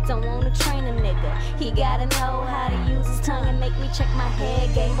mouth. Don't wanna train a nigga, he gotta know how to use his tongue and make me check my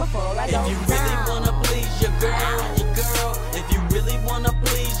head game before I go down. If you really wanna please your girl, if you really wanna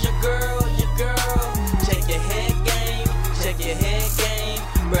please your girl, check your head game,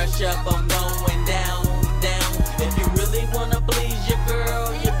 brush up, I'm going down. If you really wanna please your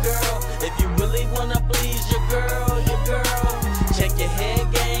girl, if you really wanna please your girl, check your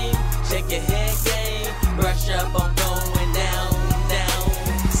head game, brush up, I'm going down.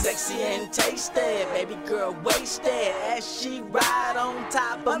 Sexy and tasty, baby girl wasted as she ride on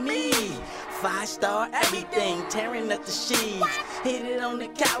top of me. 5-star everything, tearing up the sheets. Hit it on the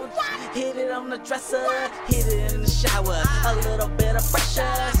couch, hit it on the dresser, hit it in the shower. A little bit of pressure,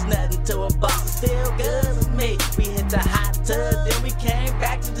 it's nothing to a boss, still good with me. We hit the hot tub, then we came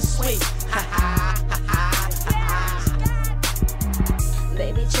back to the suite. Ha ha ha ha ha.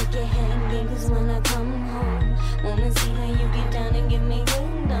 Baby, check your head game, 'cause when I come home, wanna see how you get down and give me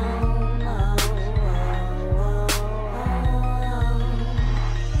good down.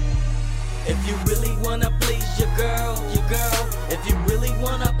 If you really wanna please your girl, if you really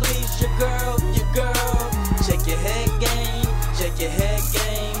wanna please your girl, check your head game,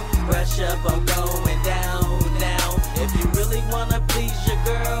 brush up, I'm going down. If you really wanna please your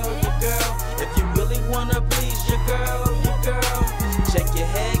girl, if you really wanna please your girl, check your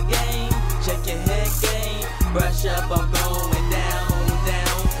head game, brush up, I'm going down.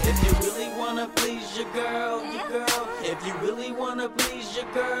 If you really wanna please your girl, if you really wanna please your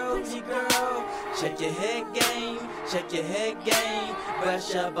girl, check your head game,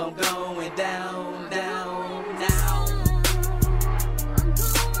 brush up, I'm going down.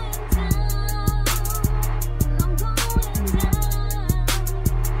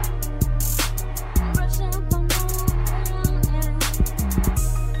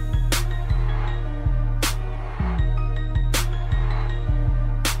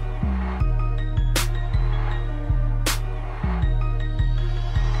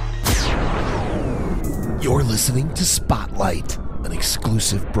 You're listening to Spotlight, an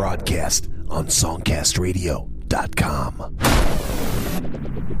exclusive broadcast on songcastradio.com.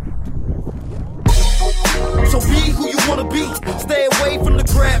 So be who you wanna be. Stay away from the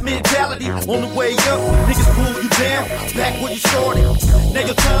crab mentality. On the way up, niggas pull you down. Back where you started. Now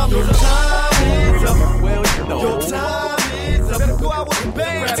your time is up. Well, you know. Your time is up. Better go out with the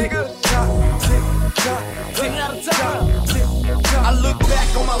bang, nigga. I look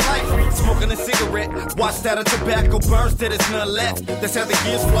back on my life, smoking a cigarette. Watch that a tobacco burns till there's none left. That's how the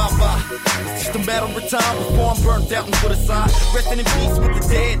years fly by. It's just a matter of time before I'm burnt out and put aside. Resting in peace with the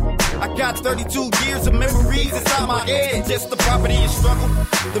dead. I got 32 years of memories inside my head. Just the poverty and struggle,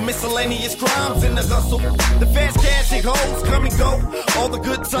 the miscellaneous crimes and the hustle. The fast cash and hoes come and go. All the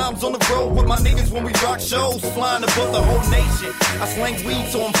good times on the road with my niggas when we rock shows. Flying above the whole nation. I slang weed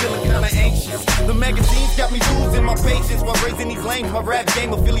so I'm feeling kinda anxious. The magazines got me losing my patience while raising these lanes. My rap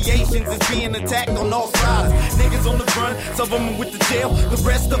game affiliations is being attacked on all sides. Niggas on the run, some of them with the jail, the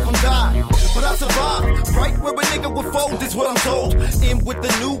rest of them died. But I survived, right where a nigga would fold is what I'm told. In with the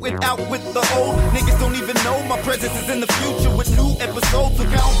new and out with the old. Niggas don't even know my presence is in the future with new episodes. Look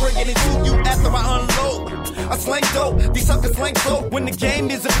how I'm bringing it to you after I unload. I slang dope, these suckers slang slow. When the game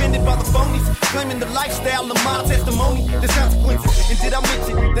is offended by the phonies, claiming the lifestyle of my testimony. There's consequences, and did I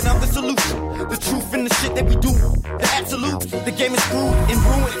mention that I'm the solution? The truth in the shit that we do, the absolute. The game is screwed in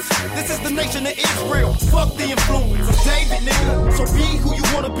ruins. This is the nation of Israel. Fuck the influence. I'm David, nigga. So be who you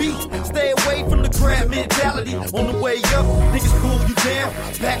wanna be. Stay away from the crab mentality. On the way up, niggas pull you down.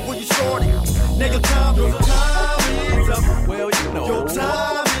 Back where you started. Now your time is up. Well, you know. Your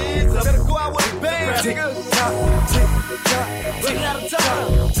time is up. Better go out with a bang, nigga. Running out of time.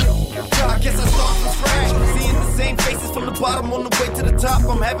 I guess I start from scratch. Seeing the same faces from the bottom on the way to the top.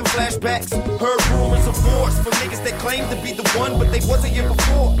 I'm having flashbacks. Heard rumors of wars from niggas that claim to be the one, but they wasn't here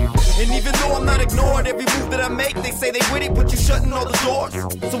before. And even though I'm not ignored, every move that I make, they say they with it, but you shutting all the doors.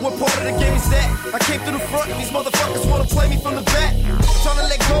 So what part of the game is that? I came to the front, and these motherfuckers wanna play me from the back. Trying to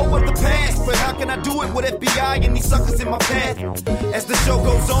let go of the past, but how can I do it with FBI and these suckers in my path? As the show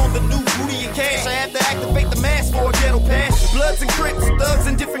goes on, the new booty and cash, I have to activate the mask for a ghetto pass. Bloods and Crips, thugs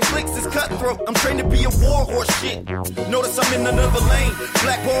and different cliques is cutthroat. I'm trained to be a war horse shit. Notice I'm in another lane.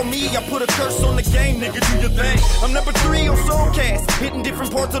 Blackball me, I put a curse on the game, nigga, do your thing. I'm number 3 on Soulcast, hitting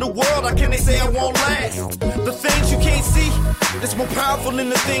different parts of the world. How can they say I won't last? The things you can't see, it's more powerful than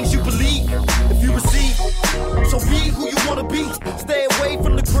the things you believe. If you receive, so be who you wanna be. Stay away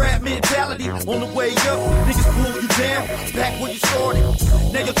from the crab mentality. On the way up, niggas pull you down, back where you started.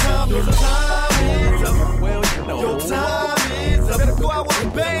 Now your time is up. Well, you know. Your time is up. Better go out with the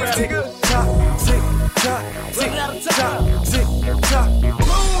band, nigga. Top, tick, tock, tick, tock, tick, tock.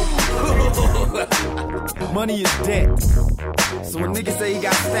 Money is debt. So when niggas say he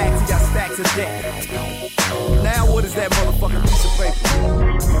got stacks of debt. Now what is that motherfucking piece of paper?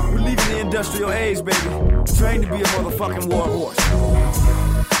 We're leaving the industrial age, baby. Trained to be a motherfucking war horse.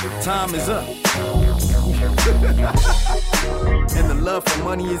 Time is up. And the love for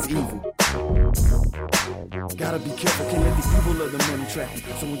money is evil. Gotta be careful, can't let the evil of the money trap you.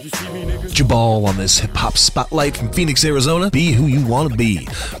 So when you see me, nigga. Jubal on this hip-hop spotlight from Phoenix, Arizona. Be who you want to be.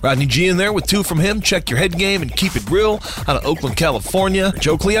 RodneyG in there with 2 from him. Check your head game and keep it real. Out of Oakland, California.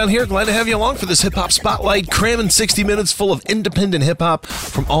 Joe Cleon here. Glad to have you along for this hip-hop spotlight. Cramming 60 minutes full of independent hip-hop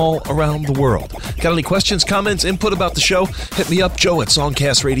from all around the world. Got any questions, comments, input about the show? Hit me up, Joe at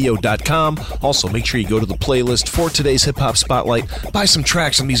songcastradio.com. Also, make sure you go to the playlist for today's hip-hop spotlight. Buy some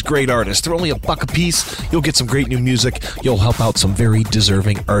tracks from these great artists. They're only $1 a piece. You'll get some great new music. You'll help out some very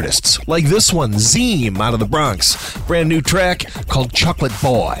deserving artists. Like this one, Zeam out of the Bronx. Brand new track called Chocolate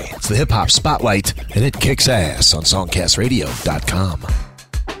Boy. It's the hip-hop spotlight, and it kicks ass on songcastradio.com.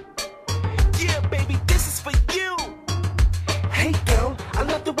 Yeah, baby, this is for you. Hey, girl, I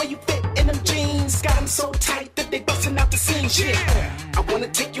love the way you fit in them jeans. Got them so tight that they busting out the seams. Yeah, I wanna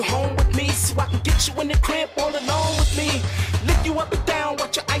take you home with me so I can get you in the crib all alone with me. Lift you up and down,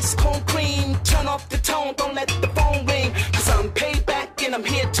 watch your ice cold cream. Turn off the tone, don't let the phone ring. Cause I'm paid back and I'm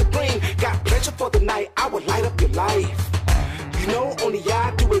here to bring. Got pleasure for the night, I will light up your life. You know, only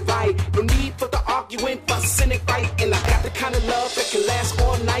I do it right. No need for the arguing, fussing and fight. And I got the kind of love that can last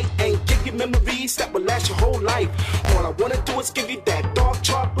all night and give you memories that will last your whole life. All I wanna do is give you that dark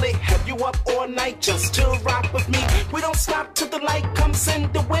chocolate, have you up all night just to rock with me. We don't stop till the light comes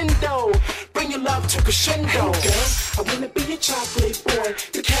in the window. Bring your love to crescendo. Hey girl, I wanna be your chocolate boy,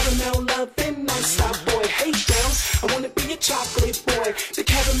 the caramel loving non-stop boy. Hey girl, I wanna be your chocolate boy, the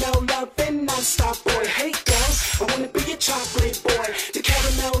caramel loving non-stop boy. Hey girl, I wanna be your chocolate boy, the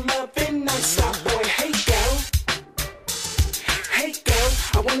caramel loving non-stop boy. Hey girl, hey girl,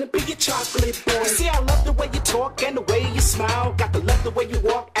 I wanna be your chocolate boy. See, I love the way you talk and the way you smile. Got to love the way you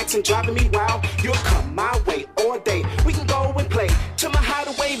walk, accent driving me wild. You'll come my way all day. We can go and play to my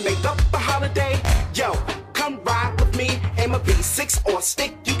hideaway, make up a holiday. Yo, come ride with me, aim a V6 or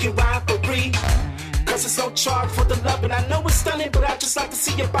stick, you can ride for free. Cause it's no charge for the love, and I know it's stunning, but I just like to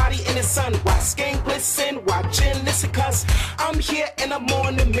see your body in the sun. Why skin glisten, watching, listen, cause I'm here and I'm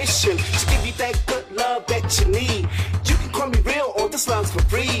on a mission to give you that good love that you need. You can call me real or this love's for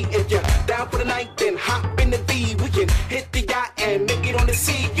free. If you're down for the night, then hop in the V. We can hit the yacht and make it on the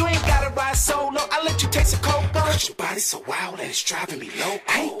sea. You ain't gotta ride solo, I'll let you taste a cocoa. Cause your body's so wild that it's driving me loco.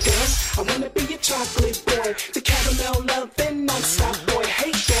 Hey girl, I wanna be your chocolate boy, the caramel loving non-stop boy.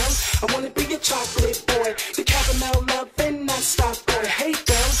 Hey girl, I wanna be your chocolate boy, the caramel loving non-stop boy. Hey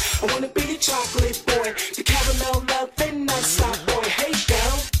girl, I wanna be your chocolate boy, the caramel loving non-stop boy. Hey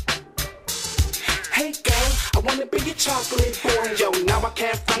girl, hey girl, I wanna be your chocolate boy. Yo, now I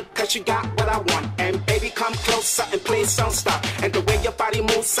can't front cause you got what I want. And baby, come closer and please don't stop. And the way your body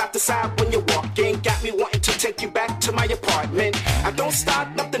moves side to side when you walk in got me wanting to take you back to my apartment. I don't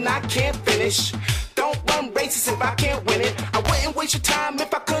start nothing I can't finish. Don't run races if I can't win it. I wouldn't waste your time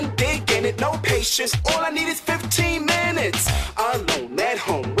if I couldn't dig in it. No patience, all I need is 15 minutes alone at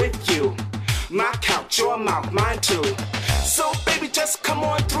home with you. My couch, your mouth, mine too. So baby, just come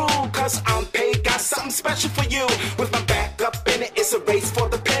on through, cause I'm paid, got something special for you. With my back up in it, it's a race for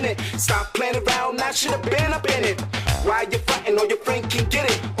the pennant. Stop playing around, I should've been up in it. While you're frontin', or your friend can get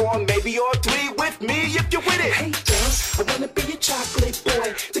it. Or maybe all 3 with me if you're with it. Hey girl, I wanna be your chocolate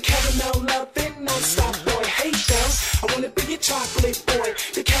boy, the caramel loving non-stop boy. Hey girl, I wanna be your chocolate boy,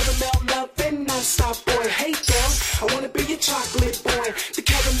 the caramel loving non-stop boy. Hey girl, I wanna be your chocolate boy, the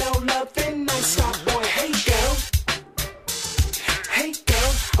caramel loving non-stop boy. Hey girl, hey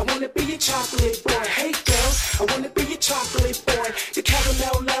girl, I wanna be your chocolate boy. Hey girl, I wanna be your chocolate boy, the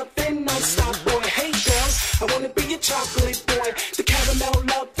caramel loving non-stop boy. Hey girl, I wanna be your chocolate boy, the caramel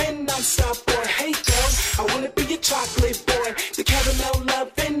loving non-stop boy. Hey girl, I wanna be your chocolate boy, the caramel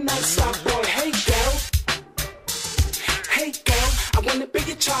loving non-stop boy. Hey girl, hey girl, I wanna be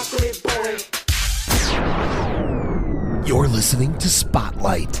your chocolate boy. You're listening to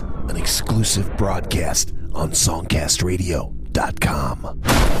Spotlight, an exclusive broadcast on songcastradio.com.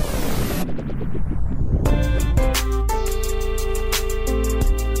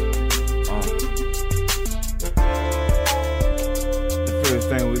 The first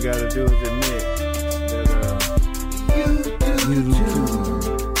thing we gotta do is admit that you do too.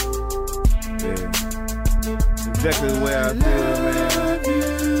 Yeah. Exactly the way I feel, man.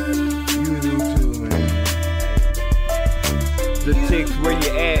 You do too, man. The text where you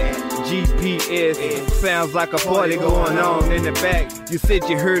at, GPS, sounds like a party going on in the back. You said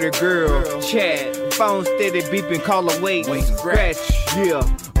you heard a girl chat, phone steady beeping, call away, scratch, yeah.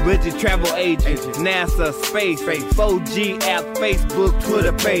 Budget travel agent, NASA, space, 4G app, Facebook,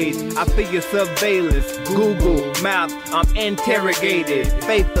 Twitter page. I figure surveillance, Google Maps, I'm interrogated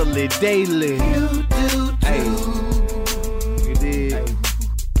faithfully daily. You do too. Ay, you did.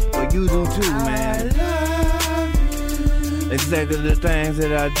 But you do too, man. Exactly the things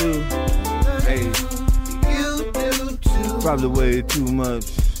that I do. Hey, you do too. Probably way too much.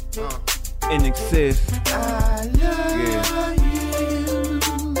 In excess. Yeah.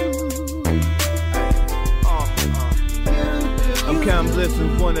 I'm counting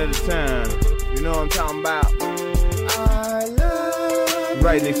blessings one at a time. You know what I'm talking about?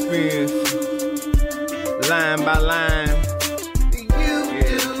 Writing experience, line by line. You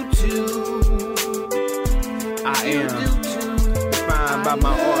do too. I am defined by my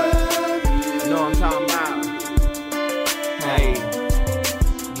art. You know what I'm talking about? Hey,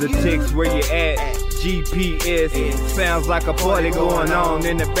 the text where you at. GPS, sounds like a party going on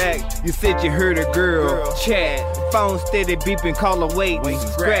in the back. You said you heard a girl chat, phone steady beeping, call away,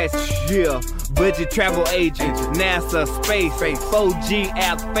 scratch, yeah. Budget travel agent, NASA, space, 4G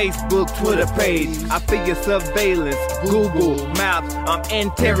app, Facebook, Twitter page. I figure surveillance, Google Maps, I'm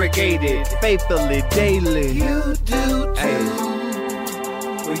interrogated faithfully daily. You do too. Hey,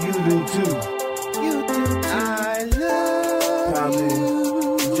 well, you do too. You do too. I love probably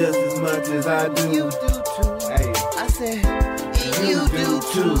just as much as I do. You do too. Hey, I said, you do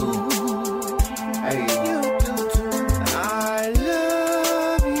too. Hey, you do too. I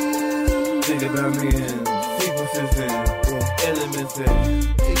love you. Think about me and sequences and elements that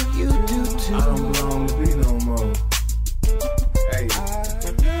you do too. I don't belong to be no more. Hey,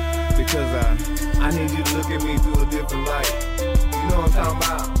 because I need you to look at me through a different light. You know what I'm talking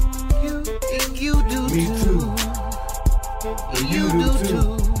about? You do me too. You do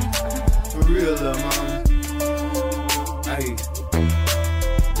too. For real, love, mama. Hey,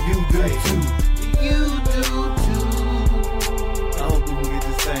 you do too. You do too. I hope we can get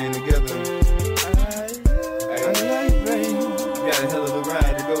this thing together. Hey, I love you, baby. You got a hell of a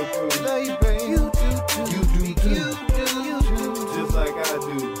ride to go through. I love you, baby. You do too. You do too. You do. Just like I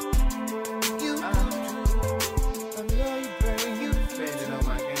do. You do too. I love you, baby. You standing on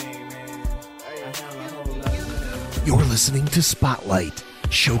my game, man. I have a whole lot of love. You're listening to Spotlight,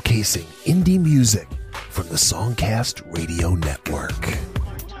 showcasing indie music from the Songcast Radio Network.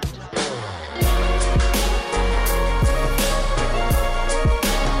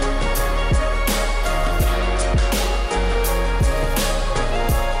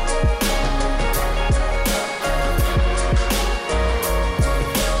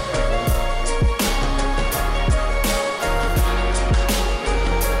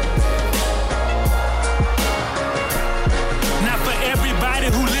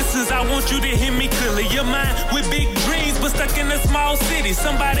 I want you to hear me clearly. Your mind with big dreams, but stuck in a small city.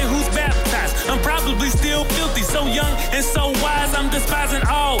 Somebody who's baptized. I'm probably still filthy, so young and so wise. I'm despising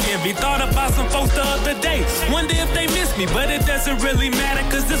all envy. Thought about some folks the other day. Wonder if they miss me, but it doesn't really matter,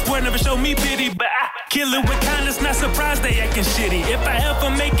 cause this world never showed me pity. But I kill it with kindness, not surprised they acting shitty. If I ever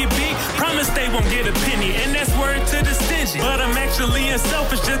make it big, promise they won't get a penny. And that's word to the stingy. But I'm actually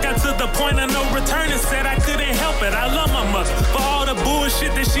unselfish, just got to the point of no return and said I couldn't help it. I love my mother. For all the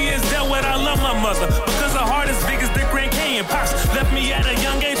bullshit that she has dealt with, I love my mother. Because her heart is big as the Grand Canyon. Pops left me at a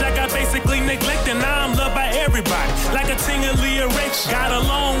young age, I got basically neglected. Now I'm loved by everybody, like a tingly erection. Got a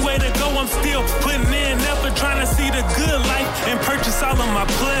long way to go, I'm still putting in effort, trying to see the good life and purchase all of my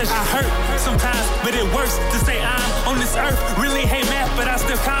pleasure. I hurt sometimes, but it works to say I'm on this earth. Really hate math, but I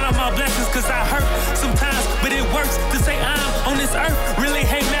still count on my blessings, cause I hurt sometimes, but it works to say I'm on this earth. Really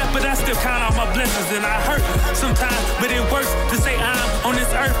hate math, but I still count on my blessings. And I hurt sometimes, but it works to say I'm on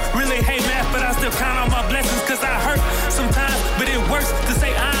this earth. Really hate math, but I still count on my blessings, cause I hurt sometimes, but it works to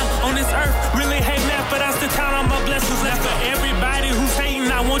say I'm on this earth. Really hate math, but I still count on my blessings. And for everybody who's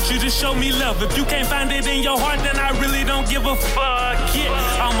hating, I want you to show me love. If you can't find it in your heart, then I really don't give a fuck. Yeah,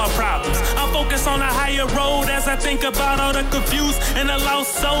 all my problems, I'm focused progress on a higher road as I think about all the confused and the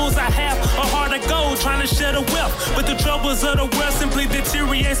lost souls. I have a heart of gold trying to share the wealth, but the troubles of the world simply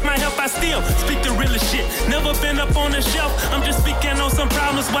deteriorates my health. I still speak the realest shit, never been up on the shelf. I'm just speaking on some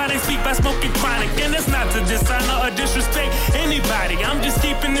problems while they speak by smoking chronic. And it's not to dishonor or disrespect anybody, I'm just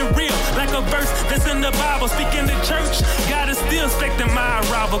keeping it real, like a verse that's in the Bible. Speaking to church, God is still expecting my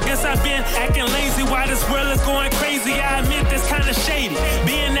arrival. Guess I've been acting lazy while this world is going crazy. I admit that's kinda shady,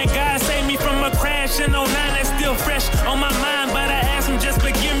 being that God saved me from a crash in 09. That's still fresh on my mind, but I ask him just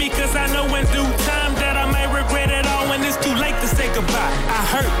forgive me, cause I know in due time that I may regret it all when it's too late to say goodbye. I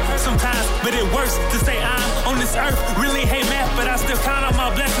hurt sometimes, but it works to say I'm on this earth. Really hate math, but I still count on my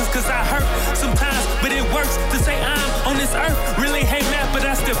blessings, cause I hurt sometimes, but it works to say I'm on this earth. Really hate math, but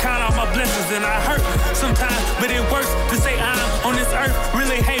I still count on my blessings. And I hurt sometimes, but it works to say I'm on this earth.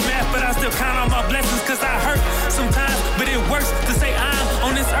 Really hate math, but I still count on my blessings, cause I hurt sometimes, but it works to say I'm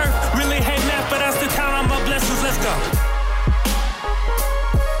on this earth. Really hate math, but I still count on my blessings. Let's go.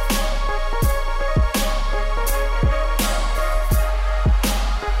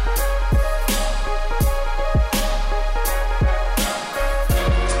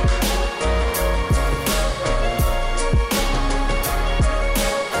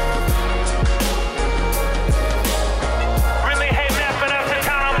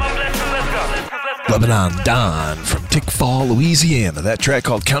 Lebanon Don from Tickfall, Louisiana. That track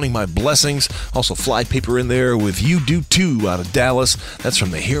called Counting My Blessings. Also Flypaper in there with You Do Too out of Dallas. That's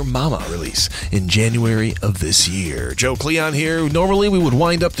from the Hear Mama release in January of this year. Joe Cleon here. Normally we would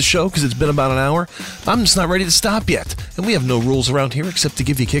wind up the show because it's been about an hour. I'm just not ready to stop yet. And we have no rules around here except to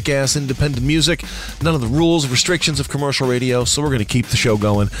give you kick-ass independent music. None of the rules, restrictions of commercial radio. So we're going to keep the show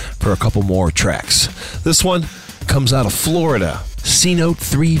going for a couple more tracks. This one comes out of Florida. C-Note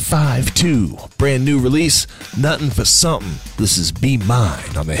 352, brand new release, Nothing for Something. This is Be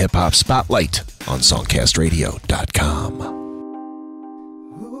Mine on the Hip Hop Spotlight on songcastradio.com.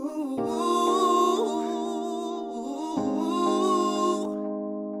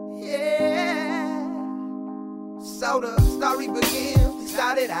 So the story begins, we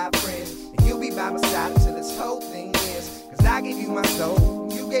started our friends, and you'll be by my side until this whole thing ends. Cause I gave you my soul,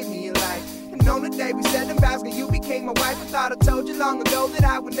 you gave me your life. And on the day we said them vows, you became my wife. I thought I told you long ago that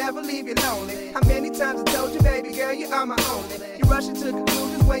I would never leave you lonely. How many times I told you, baby girl, you are my only. You rush into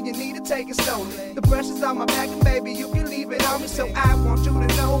conclusions when you need to take it slowly. The pressure's on my back and baby, you can leave it on me. So I want you to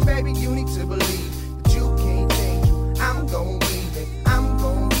know, baby, you need to believe that you can't change you. I'm gon' leave it, I'm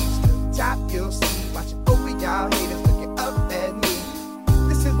gon' reach the top, you'll see. Watching over y'all haters looking up at me.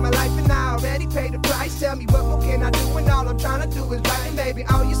 This is my life and I already paid the price. Tell me what more can I do when all I'm trying to do is right. And baby,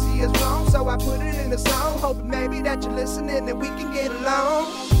 all you see is wrong, so I put it in a song, hoping maybe that you're listening and we can get along.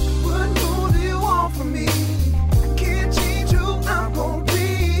 What more do you want from me? I can't change who I'm gonna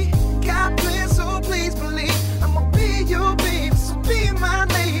be. Got plans, so please believe I'm gonna be your baby, so be my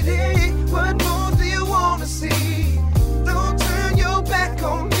lady. What more do you wanna see? Don't turn your back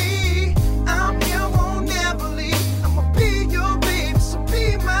on me. I'm here, won't never leave. I'ma be your baby, so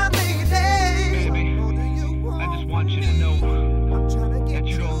be my lady. Baby, I just want you to know that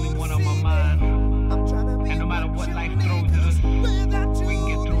you're the only one on my mind. And no matter what life throws at us, we can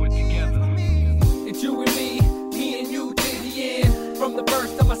get through it together. It's you and me and you to the end. From the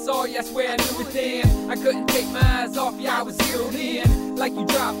first time I saw you, I swear I knew it then. I couldn't take my eyes off you, I was zeroed in. Like you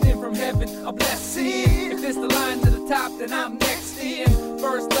dropped in from heaven, a blessing. If it's the line to the top, then I'm next in.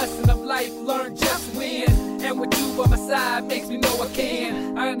 First lesson of life, learn just when. And with you by my side, makes me know I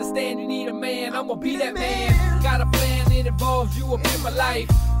can. I understand you need a man, I'm gonna be that man. Got a plan, it involves you up in my life.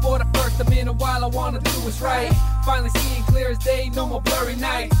 For the first time in a while, I wanna do what's right. Finally seeing clear as day, no more blurry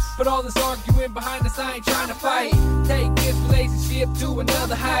nights. But all this arguing behind us, I ain't trying to fight. Take this relationship to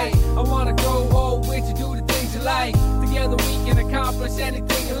another height. I wanna grow old with you, do the things you like. Together we can accomplish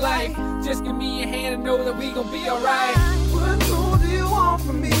anything in life. Just give me a hand and know that we gon' be alright. What more do you want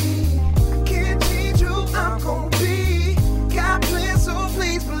from me? I can't change who I'm gonna be. Got plans, so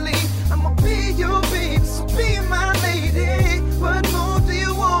please believe I'ma be your baby, so be my lady. What more do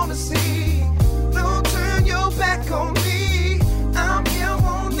you wanna see? Don't turn your back on me. I'm here,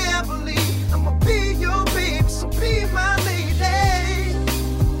 won't never leave. I'ma be your baby, so be my lady.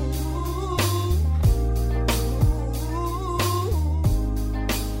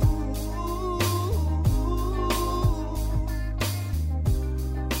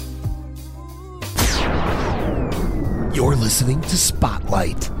 You're listening to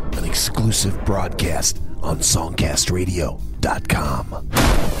Spotlight, an exclusive broadcast on songcastradio.com.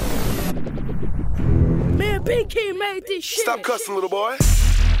 Man, Big King made this shit. Stop cussing, little boy.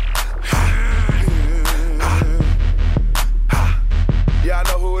 Yeah, I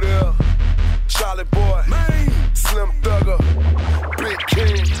know who it is.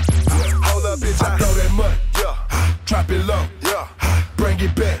 Hold up, bitch, I throw that money, yeah. Drop it low, yeah. Bring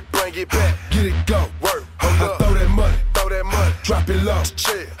it back, get it go, work. Hold up, throw that money, drop it low,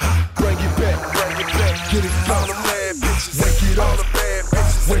 chill. Bring it back, get it go. All the bad bitches, wake it all the bad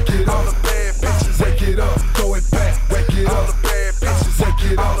bitches, wake it all the bad bitches, wake it up, throw it back, wake it all the bad bitches,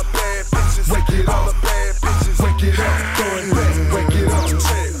 wake it all the bad bitches, wake it all the bad bitches, wake it up, throw it back, wake it up,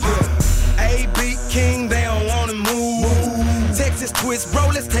 chill. A beat king, they don't wanna move. Texas twist, bro,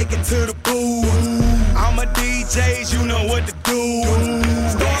 let's take it to the booth. I'm a DJs, you know what to do.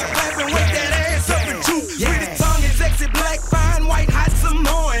 Start clapping, wake that ass up and juke. Pretty tongue is exit black, fine, white, hot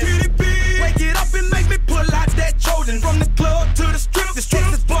Samoan. Wake it up and make me pull out that Trojan. From the club to the strip, the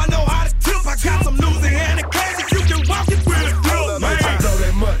stripper's boy know how to tip. I got some Louisiana cash if you can walk it with a grip, man. Throw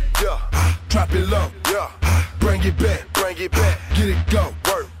that money, yeah. Drop it low, yeah. Bring it back, get it go,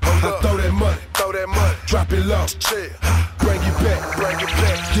 work. I throw that money, drop it low, chill. Bring it back,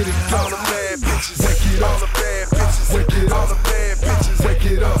 get it go. All the bad bitches, wake it all the bad bitches, wake it all the bad bitches, wake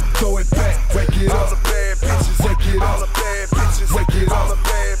it up, throw it back, wake it all the bad bitches, wake it all the bad bitches, wake it all the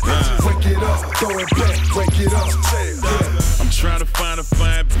bad bitches, wake it up, throw it back, wake it up, chill. I'm trying to find a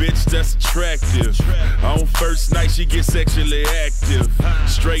fine bitch that's attractive. On first night she gets sexually active.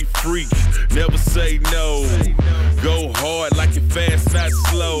 Straight freak, never say no. Go hard like it fast, not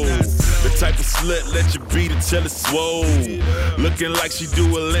slow. The type of slut let you beat it till it's swole. Looking like she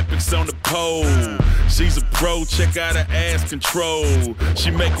do Olympics on the pole. She's a pro, check out her ass control.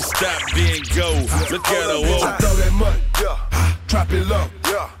 She make you stop, then go. Look at her, whoa. Throw that money, yeah. Drop it low,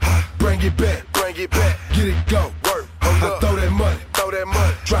 yeah. Bring it back, get it go, work. I throw that money,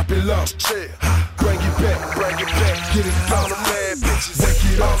 drop it low, chill. Bring it back, get it go. All the bad bitches, wake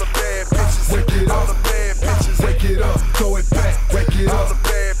it all the bad bitches, wake it all the bad bitches, wake it up, throw it back, wake it all the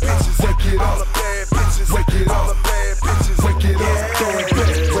bad bitches, wake it all the bad bitches, wake it all the bad bitches, wake it up, throw it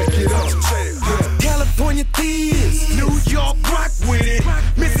back, wake it up, chill. California thieves, New York rock with it,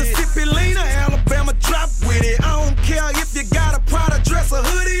 Mississippi Lena, Alabama drop with it. I don't care if you got a Prada dress or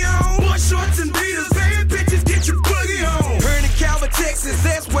hoodie on, boy shorts and beaters, bad bitches, get your boogie on. Ernie Calvert, Texas,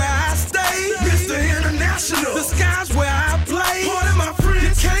 that's where I stay. Mr. International, the sky's where I play. Part of my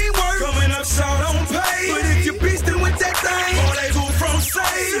friends, you can't work, coming up short on pay. But if you beastin' with that thing, all they go from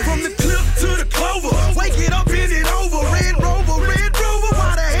say, from the clip to the clover, wake it up, bend it over, Red Rover,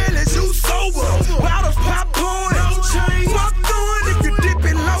 why the hell is you sober? Bottles, popcorn, no chain, what doing? If you dip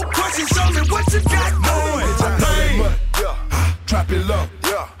it low, question, show me what you got going. Drop it low,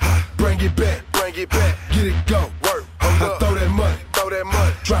 yeah. Bring it back, get it go, work. I throw that money,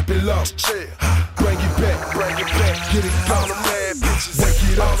 drop it low, chill. Bring it back, get it go. All the bad bitches,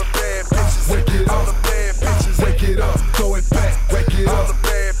 wake it all the bad bitches, wake it all the bad bitches, wake it up, throw it back, wake it all the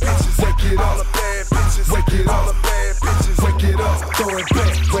bad bitches, wake it all the bad bitches, wake it all the bad bitches, wake it up, throw it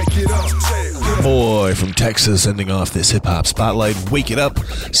back, wake it up, chill. Boy from Texas ending off this hip-hop spotlight. Wake it up.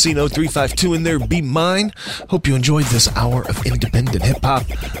 C0352 in there, be mine. Hope you enjoyed this hour of independent hip-hop.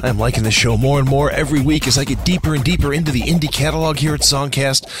 I'm liking this show more and more every week as I get deeper and deeper into the indie catalog here at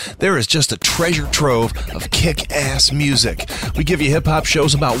Songcast. There is just a treasure trove of kick-ass music. We give you hip-hop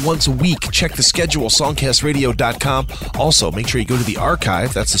shows about once a week. Check the schedule, songcastradio.com. Also, make sure you go to the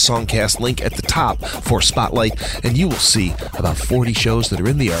archive. That's the Songcast link at the top for Spotlight, and you will see about 40 shows that are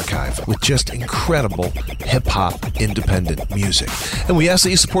in the archive with just incredible hip-hop independent music. And we ask that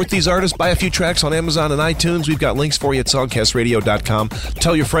you support these artists. Buy a few tracks on Amazon and iTunes. We've got links for you at songcastradio.com.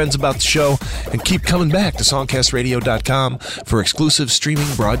 Tell your friends about the show and keep coming back to songcastradio.com for exclusive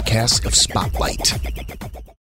streaming broadcasts of Spotlight.